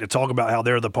Democrats like to talk about how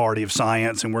they're the party of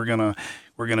science, and we're gonna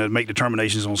make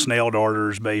determinations on snail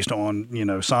darters based on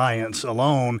science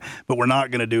alone, but we're not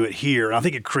going to do it here. And I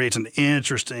think it creates an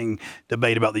interesting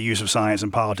debate about the use of science in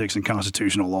politics and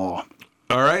constitutional law.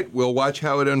 All right, we'll watch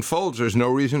how it unfolds. There's no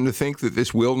reason to think that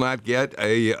this will not get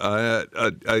a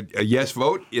yes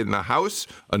vote in the House,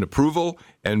 an approval,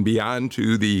 and beyond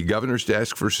to the governor's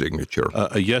desk for signature.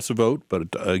 A yes vote, but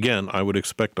again, I would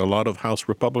expect a lot of House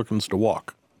Republicans to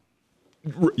walk.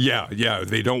 Yeah,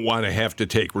 they don't want to have to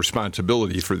take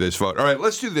responsibility for this vote. All right,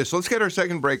 let's do this. Let's get our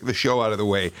second break of the show out of the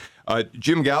way.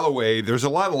 Jim Galloway, there's a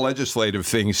lot of legislative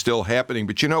things still happening,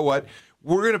 but you know what?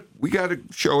 We got a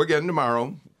show again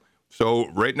tomorrow. So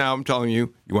right now I'm telling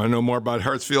you, you want to know more about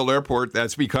Hartsfield Airport?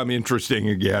 That's become interesting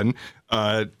again.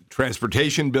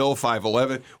 Transportation Bill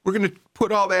 511. We're going to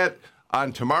put all that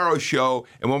on tomorrow's show.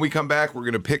 And when we come back, we're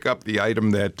going to pick up the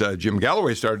item that Jim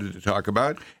Galloway started to talk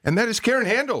about. And that is Karen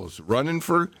Handels running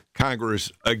for Congress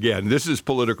again. This is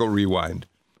Political Rewind.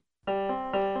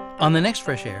 On the next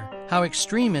Fresh Air, how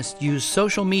extremists use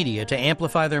social media to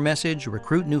amplify their message,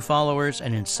 recruit new followers,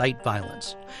 and incite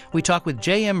violence. We talk with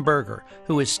J.M. Berger,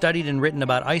 who has studied and written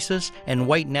about ISIS and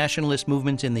white nationalist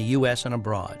movements in the U.S. and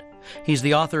abroad. He's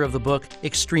the author of the book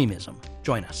Extremism.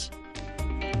 Join us.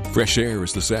 Fresh Air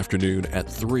is this afternoon at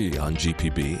 3 on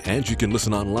GPB, and you can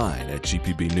listen online at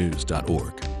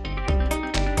gpbnews.org.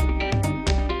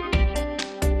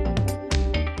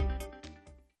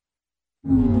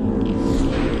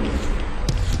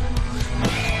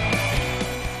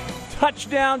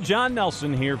 Touchdown, John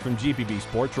Nelson here from GPB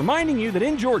Sports, reminding you that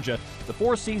in Georgia, the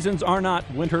 4 seasons are not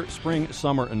winter, spring,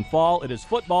 summer, and fall. It is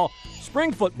football,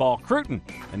 spring football, Cruton,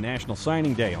 and National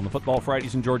Signing Day. On the Football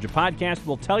Fridays in Georgia podcast,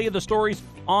 we'll tell you the stories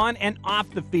on and off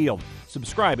the field.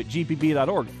 Subscribe at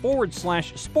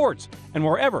gpb.org/sports and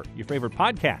wherever your favorite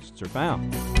podcasts are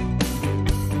found.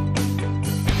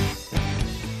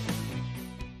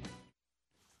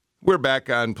 We're back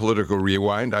on Political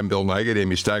Rewind. I'm Bill Nigut.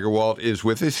 Amy Steigerwalt is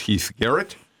with us. Heath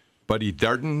Garrett, Buddy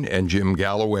Darden, and Jim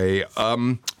Galloway.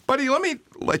 Buddy, let me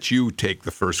let you take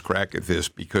the first crack at this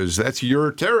because that's your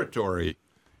territory.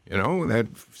 You know,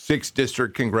 that 6th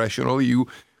District Congressional, you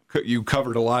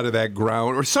covered a lot of that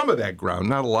ground, or some of that ground,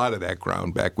 not a lot of that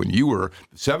ground, back when you were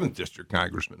the 7th District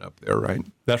Congressman up there, right?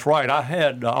 That's right. I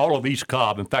had all of East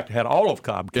Cobb. In fact, I had all of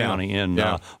Cobb County in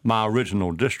my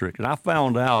original district. And I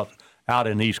found out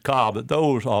in East Cobb that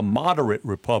those are moderate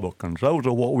Republicans. Those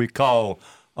are what we call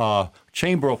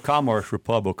Chamber of Commerce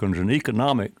Republicans and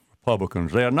economic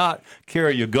Republicans. They are not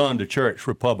carry your gun to church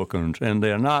Republicans, and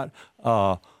they're not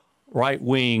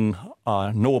right-wing,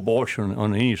 no abortion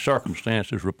under any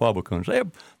circumstances Republicans.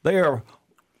 They're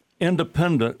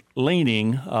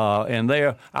independent-leaning,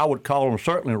 and I would call them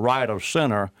certainly right of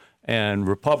center and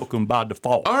Republican by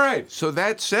default. All right. So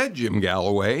that said, Jim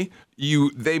Galloway,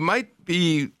 they might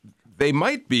be,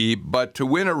 but to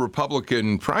win a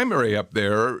Republican primary up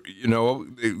there, you know,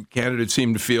 the candidates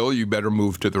seem to feel you better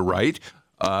move to the right.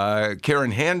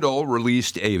 Karen Handel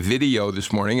released a video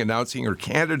this morning announcing her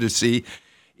candidacy.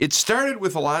 It started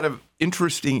with a lot of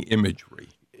interesting imagery.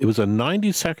 It was a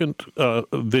 90-second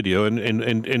video,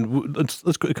 and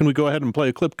let's can we go ahead and play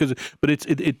a clip? But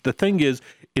the thing is,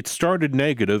 it started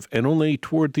negative, and only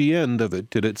toward the end of it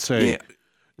did it say. Yeah.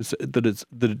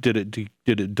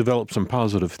 Did it develop some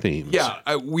positive themes?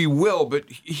 Yeah, we will. But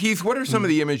Heath, what are some of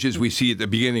the images we see at the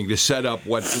beginning to set up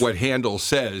what Handel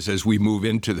says as we move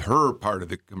into her part of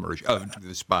the commercial,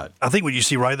 the spot? I think what you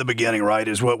see right at the beginning, right,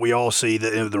 is what we all see.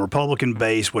 The Republican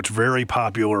base, what's very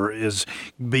popular, is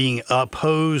being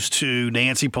opposed to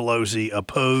Nancy Pelosi,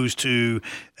 opposed to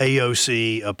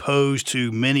AOC, opposed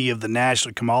to many of the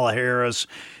national, Kamala Harris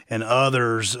and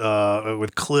others,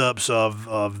 with clips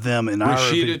of them in our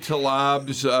Rashida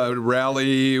Tlaib's rally.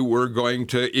 We're going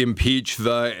to impeach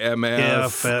the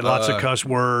MF. Lots of cuss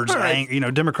words, right.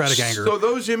 Democratic anger. So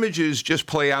those images just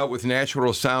play out with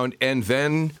natural sound, and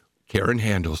then Karen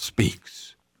Handel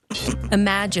speaks.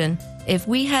 Imagine if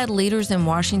we had leaders in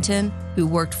Washington who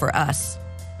worked for us.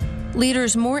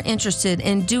 Leaders more interested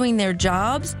in doing their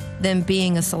jobs than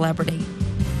being a celebrity.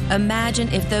 Imagine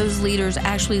if those leaders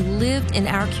actually lived in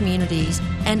our communities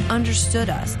and understood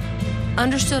us,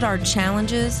 understood our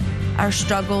challenges, our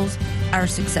struggles, our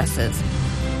successes.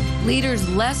 Leaders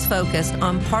less focused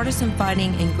on partisan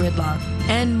fighting and gridlock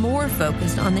and more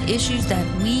focused on the issues that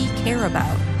we care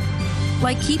about,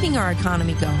 like keeping our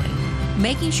economy going,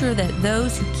 making sure that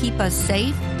those who keep us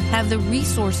safe have the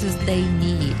resources they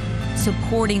need,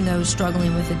 supporting those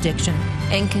struggling with addiction,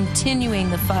 and continuing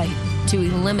the fight to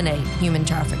eliminate human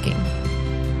trafficking.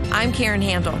 I'm Karen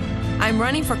Handel. I'm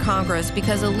running for Congress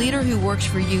because a leader who works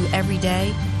for you every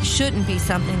day shouldn't be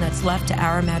something that's left to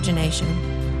our imagination.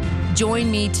 Join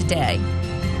me today.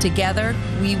 Together,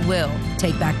 we will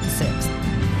take back the 6th.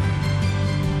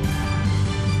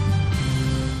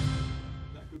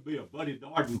 That could be a Buddy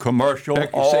Darden commercial Say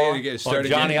it again. Or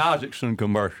Johnny Isaacson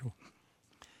commercial.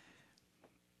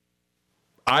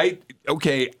 I'm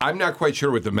not quite sure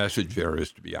what the message there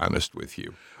is, to be honest with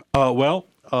you.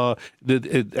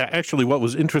 Actually, what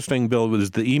was interesting, Bill,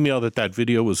 was the email that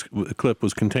clip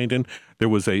was contained in. There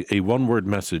was a one-word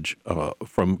message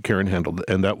from Karen Handel,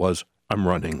 and that was, "I'm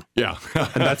running." Yeah,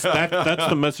 and that's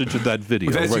the message of that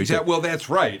video. That's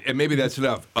right, and maybe that's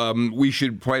enough. We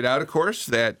should point out, of course,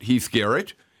 that Heath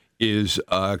Garrett is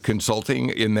consulting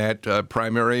in that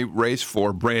primary race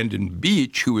for Brandon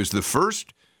Beach, who is the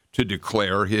first to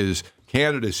declare his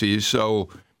candidacy. So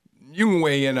you can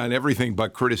weigh in on everything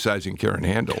but criticizing Karen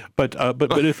Handel. But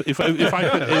if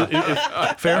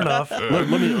I fair enough. Let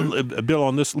me, Bill,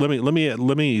 on this. Let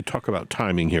me talk about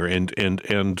timing here.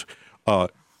 And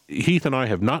Heath and I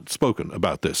have not spoken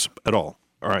about this at all.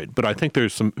 All right, but I think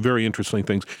there's some very interesting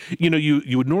things.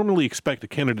 You would normally expect a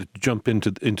candidate to jump into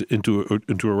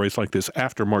a race like this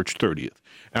after March 30th,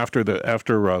 after the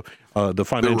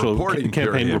financial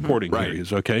campaign reporting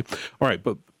periods. Okay, all right,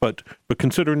 but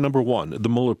consider number one, the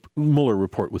Mueller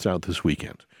report was out this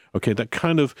weekend. Okay, that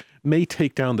kind of may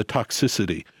take down the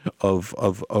toxicity of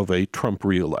a Trump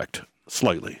reelect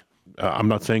slightly. I'm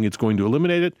not saying it's going to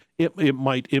eliminate it. It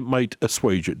might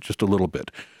assuage it just a little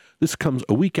bit. This comes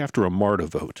a week after a MARTA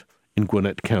vote in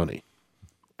Gwinnett County,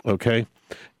 okay,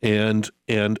 and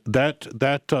that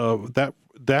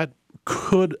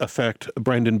could affect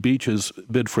Brandon Beach's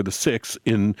bid for the 6th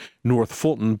in North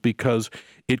Fulton because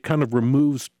it kind of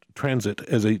removes transit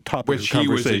as a topic of conversation.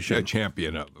 Which he was a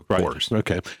champion of course.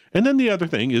 Okay, and then the other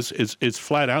thing is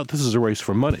flat out. This is a race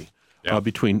for money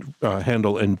between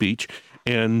Handel and Beach.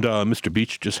 And Mr.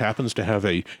 Beach just happens to have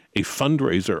a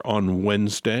fundraiser on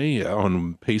Wednesday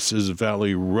on Paces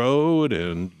Valley Road,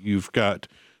 and you've got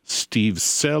Steve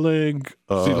Selig,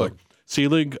 Charles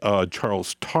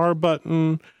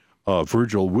Tarbutton,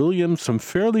 Virgil Williams, some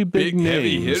fairly big names.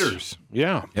 Heavy hitters.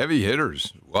 Yeah. Heavy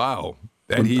hitters. Wow.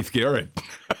 That Heath Garrett.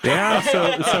 Yeah.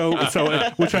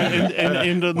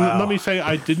 Let me say,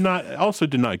 I did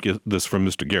not get this from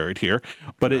Mr. Garrett here,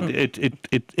 but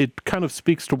it kind of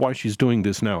speaks to why she's doing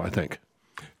this now, I think.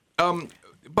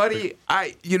 Buddy,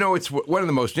 it's one of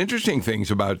the most interesting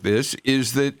things about this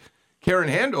is that Karen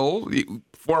Handel, the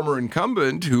former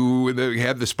incumbent who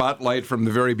had the spotlight from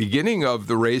the very beginning of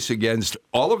the race against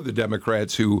all of the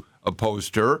Democrats who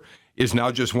opposed her, is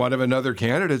now just one of another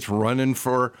candidates running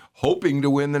for hoping to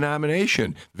win the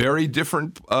nomination. Very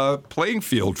different playing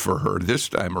field for her this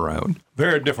time around.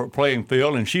 Very different playing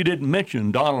field, and she didn't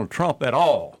mention Donald Trump at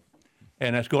all.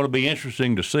 And it's going to be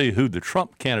interesting to see who the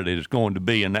Trump candidate is going to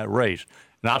be in that race.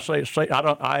 And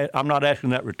I'm not asking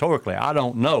that rhetorically. I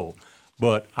don't know,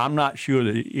 but I'm not sure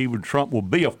that even Trump will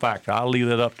be a factor. I'll leave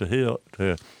that up to Heath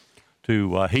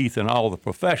and all the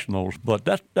professionals, but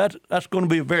that's going to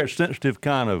be a very sensitive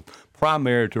kind of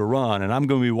primary to run, and I'm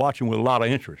going to be watching with a lot of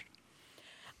interest.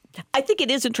 I think it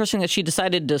is interesting that she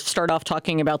decided to start off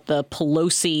talking about the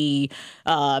Pelosi,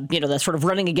 the sort of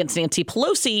running against Nancy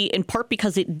Pelosi, in part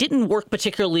because it didn't work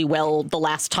particularly well the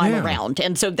last time around.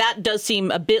 And so that does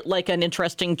seem a bit like an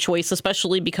interesting choice,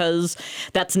 especially because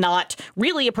that's not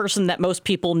really a person that most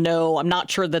people know. I'm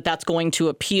not sure that that's going to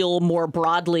appeal more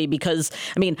broadly because,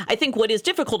 I think what is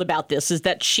difficult about this is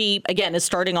that she, again, is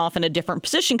starting off in a different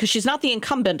position because she's not the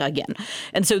incumbent again.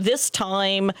 And so this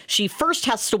time she first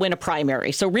has to win a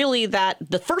primary. So really that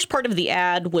the first part of the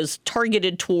ad was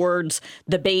targeted towards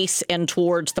the base and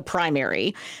towards the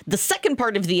primary. The second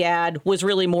part of the ad was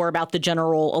really more about the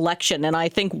general election. And I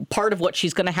think part of what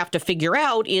she's going to have to figure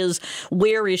out is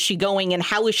where is she going and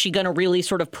how is she going to really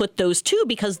sort of put those two,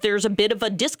 because there's a bit of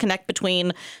a disconnect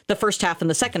between the first half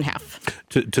and the second half.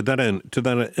 To that end,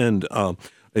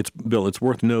 it's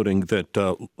worth noting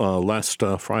that last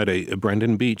Friday,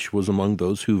 Brandon Beach was among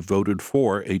those who voted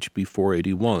for HB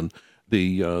 481.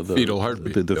 The fetal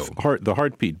heartbeat bill. The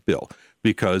heartbeat bill,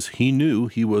 because he knew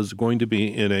he was going to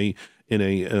be in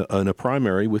a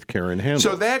primary with Karen Handel.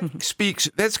 So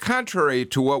that's contrary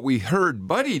to what we heard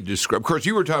Buddy describe. Of course,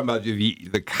 you were talking about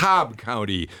the Cobb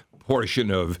County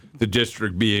portion of the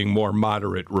district being more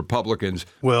moderate Republicans.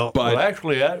 Well,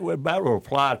 actually, that will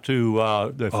apply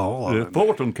to the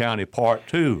Fulton County part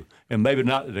too, and maybe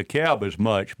not the DeKalb as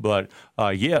much. But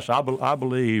yes, I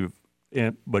believe.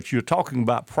 But you're talking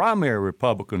about primary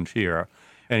Republicans here,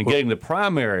 and getting the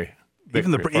primary.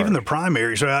 Even the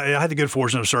primary. So I had the good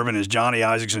fortune of serving as Johnny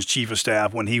Isakson's chief of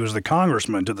staff when he was the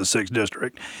congressman to the 6th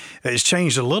district. It's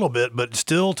changed a little bit, but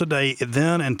still today,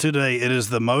 then and today, it is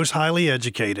the most highly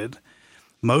educated,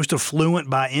 most affluent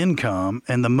by income,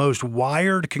 and the most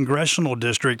wired congressional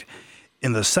district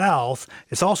in the South.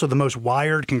 It's also the most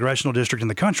wired congressional district in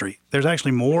the country. There's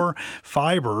actually more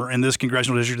fiber in this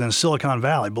congressional district than Silicon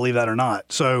Valley, believe that or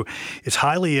not. So it's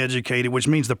highly educated, which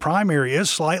means the primary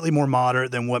is slightly more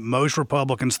moderate than what most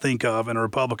Republicans think of in a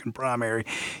Republican primary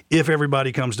if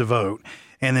everybody comes to vote.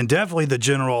 And then definitely the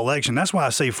general election. That's why I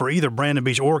say for either Brandon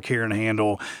Beach or Karen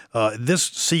Handel, this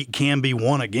seat can be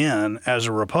won again as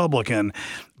a Republican.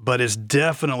 But it's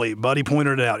definitely, Buddy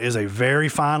pointed it out, is a very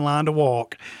fine line to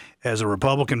walk as a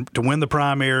Republican to win the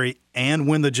primary and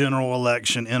win the general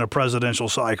election in a presidential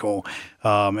cycle.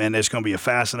 And it's going to be a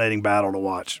fascinating battle to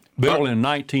watch. Bill, in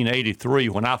 1983,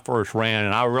 when I first ran,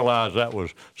 and I realized that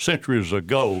was centuries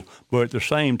ago, but at the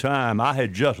same time, I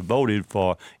had just voted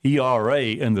for ERA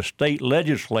in the state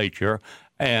legislature,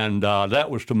 and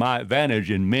that was to my advantage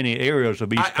in many areas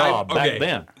of East Cobb back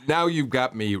then. Now you've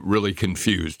got me really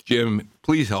confused. Jim,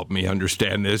 please help me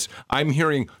understand this. I'm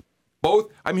hearing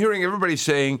everybody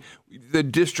saying the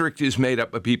district is made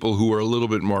up of people who are a little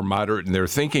bit more moderate in their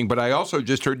thinking, but I also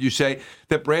just heard you say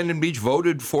that Brandon Beach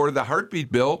voted for the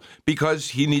heartbeat bill because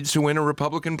he needs to win a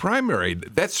Republican primary.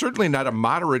 That's certainly not a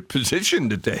moderate position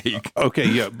to take.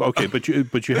 Okay,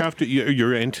 but you have to.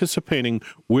 You're anticipating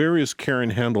where is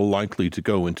Karen Handel likely to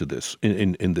go into this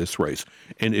in this race,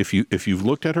 and if you've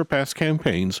looked at her past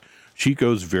campaigns, she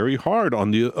goes very hard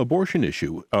on the abortion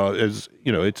issue. As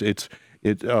you know,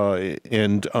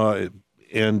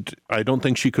 and I don't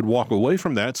think she could walk away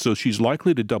from that, so she's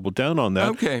likely to double down on that.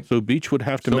 Okay. So Beach would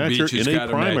have to match her in a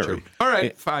primary. All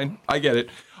right, fine. I get it.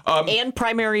 And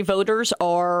primary voters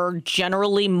are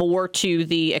generally more to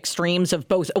the extremes of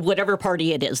both, whatever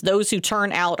party it is. Those who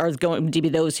turn out are going to be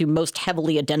those who most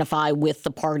heavily identify with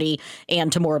the party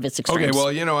and to more of its extremes.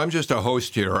 Okay, well, I'm just a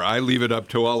host here. I leave it up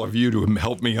to all of you to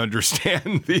help me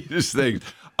understand these things.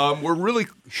 We're really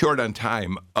short on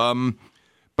time.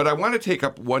 But I want to take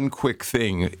up one quick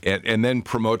thing and then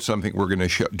promote something we're going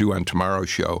to do on tomorrow's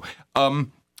show.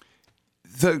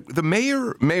 The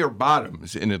Mayor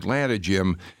Bottoms in Atlanta,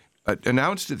 Jim,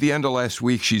 announced at the end of last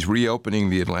week she's reopening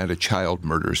the Atlanta child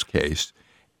murders case.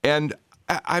 And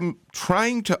I'm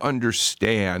trying to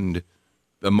understand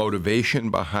the motivation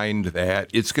behind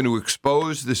that. It's going to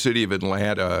expose the city of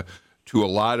Atlanta to a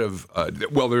lot of,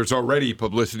 there's already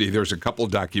publicity. There's a couple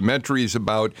documentaries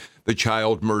about the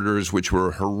child murders, which were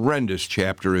a horrendous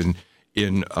chapter in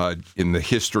the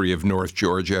history of North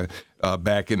Georgia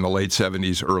back in the late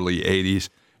 70s, early 80s.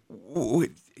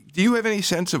 Do you have any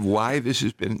sense of why this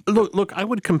has been? Look, I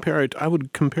would compare it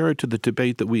to the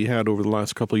debate that we had over the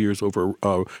last couple of years over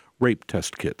rape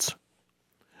test kits.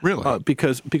 Really?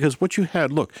 Because what you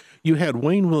had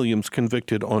Wayne Williams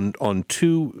convicted on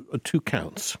two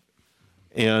counts.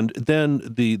 And then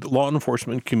the law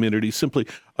enforcement community simply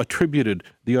attributed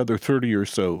the other 30 or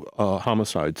so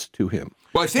homicides to him.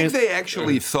 Well, I think they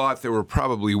actually thought there were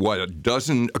probably,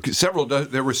 several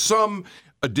dozen. There was some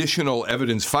additional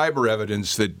evidence, fiber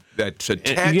evidence that's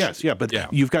attached. But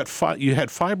you had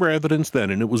fiber evidence then,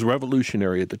 and it was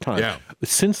revolutionary at the time. Yeah.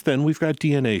 Since then, we've got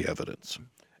DNA evidence.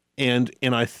 And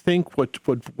I think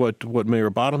what Mayor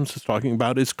Bottoms is talking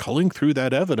about is culling through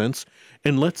that evidence,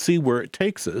 and let's see where it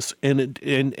takes us. And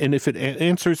if it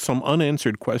answers some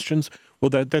unanswered questions, well,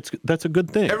 that's a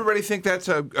good thing. Everybody think that's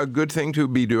a good thing to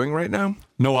be doing right now?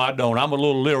 No, I don't. I'm a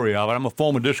little leery of it. I'm a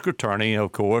former district attorney,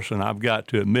 of course, and I've got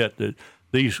to admit that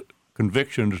these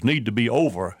convictions need to be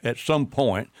over at some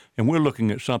point, and we're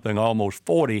looking at something almost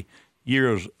 40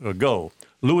 years ago.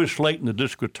 Louis Slayton, the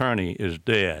district attorney, is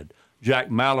dead.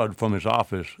 Jack Mallard from his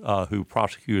office, who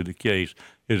prosecuted the case,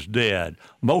 is dead.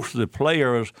 Most of the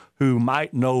players who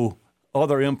might know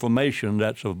other information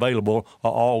that's available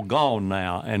are all gone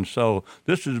now. And so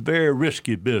this is very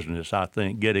risky business, I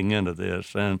think, getting into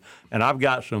this. And I've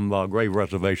got some grave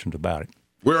reservations about it.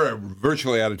 We're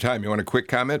virtually out of time. You want a quick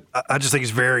comment? I just think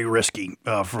it's very risky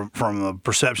from a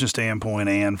perception standpoint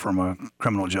and from a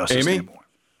criminal justice standpoint.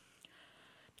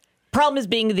 Problem is,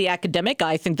 being the academic,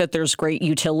 I think that there's great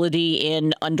utility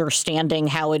in understanding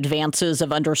how advances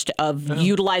of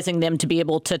utilizing them to be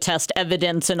able to test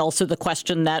evidence, and also the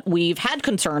question that we've had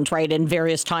concerns, right, in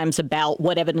various times about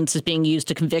what evidence is being used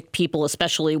to convict people,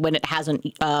 especially when it hasn't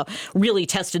really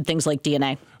tested things like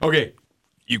DNA. Okay,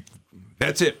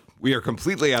 that's it. We are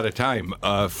completely out of time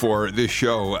for this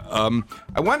show.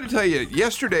 I wanted to tell you,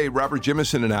 yesterday, Robert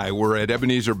Jimison and I were at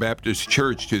Ebenezer Baptist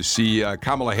Church to see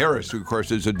Kamala Harris, who, of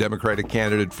course, is a Democratic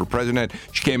candidate for president.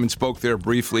 She came and spoke there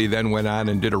briefly, then went on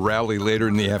and did a rally later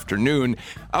in the afternoon.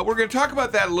 We're going to talk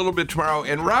about that a little bit tomorrow.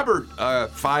 And Robert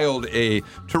filed a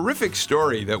terrific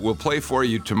story that we'll play for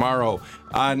you tomorrow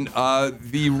on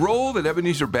the role that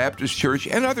Ebenezer Baptist Church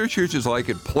and other churches like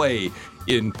it play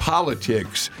in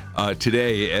politics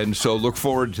today. And so look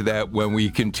forward to that when we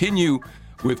continue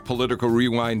with Political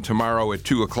Rewind tomorrow at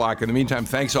 2 o'clock. In the meantime,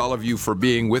 thanks all of you for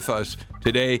being with us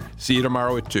today. See you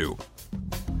tomorrow at 2.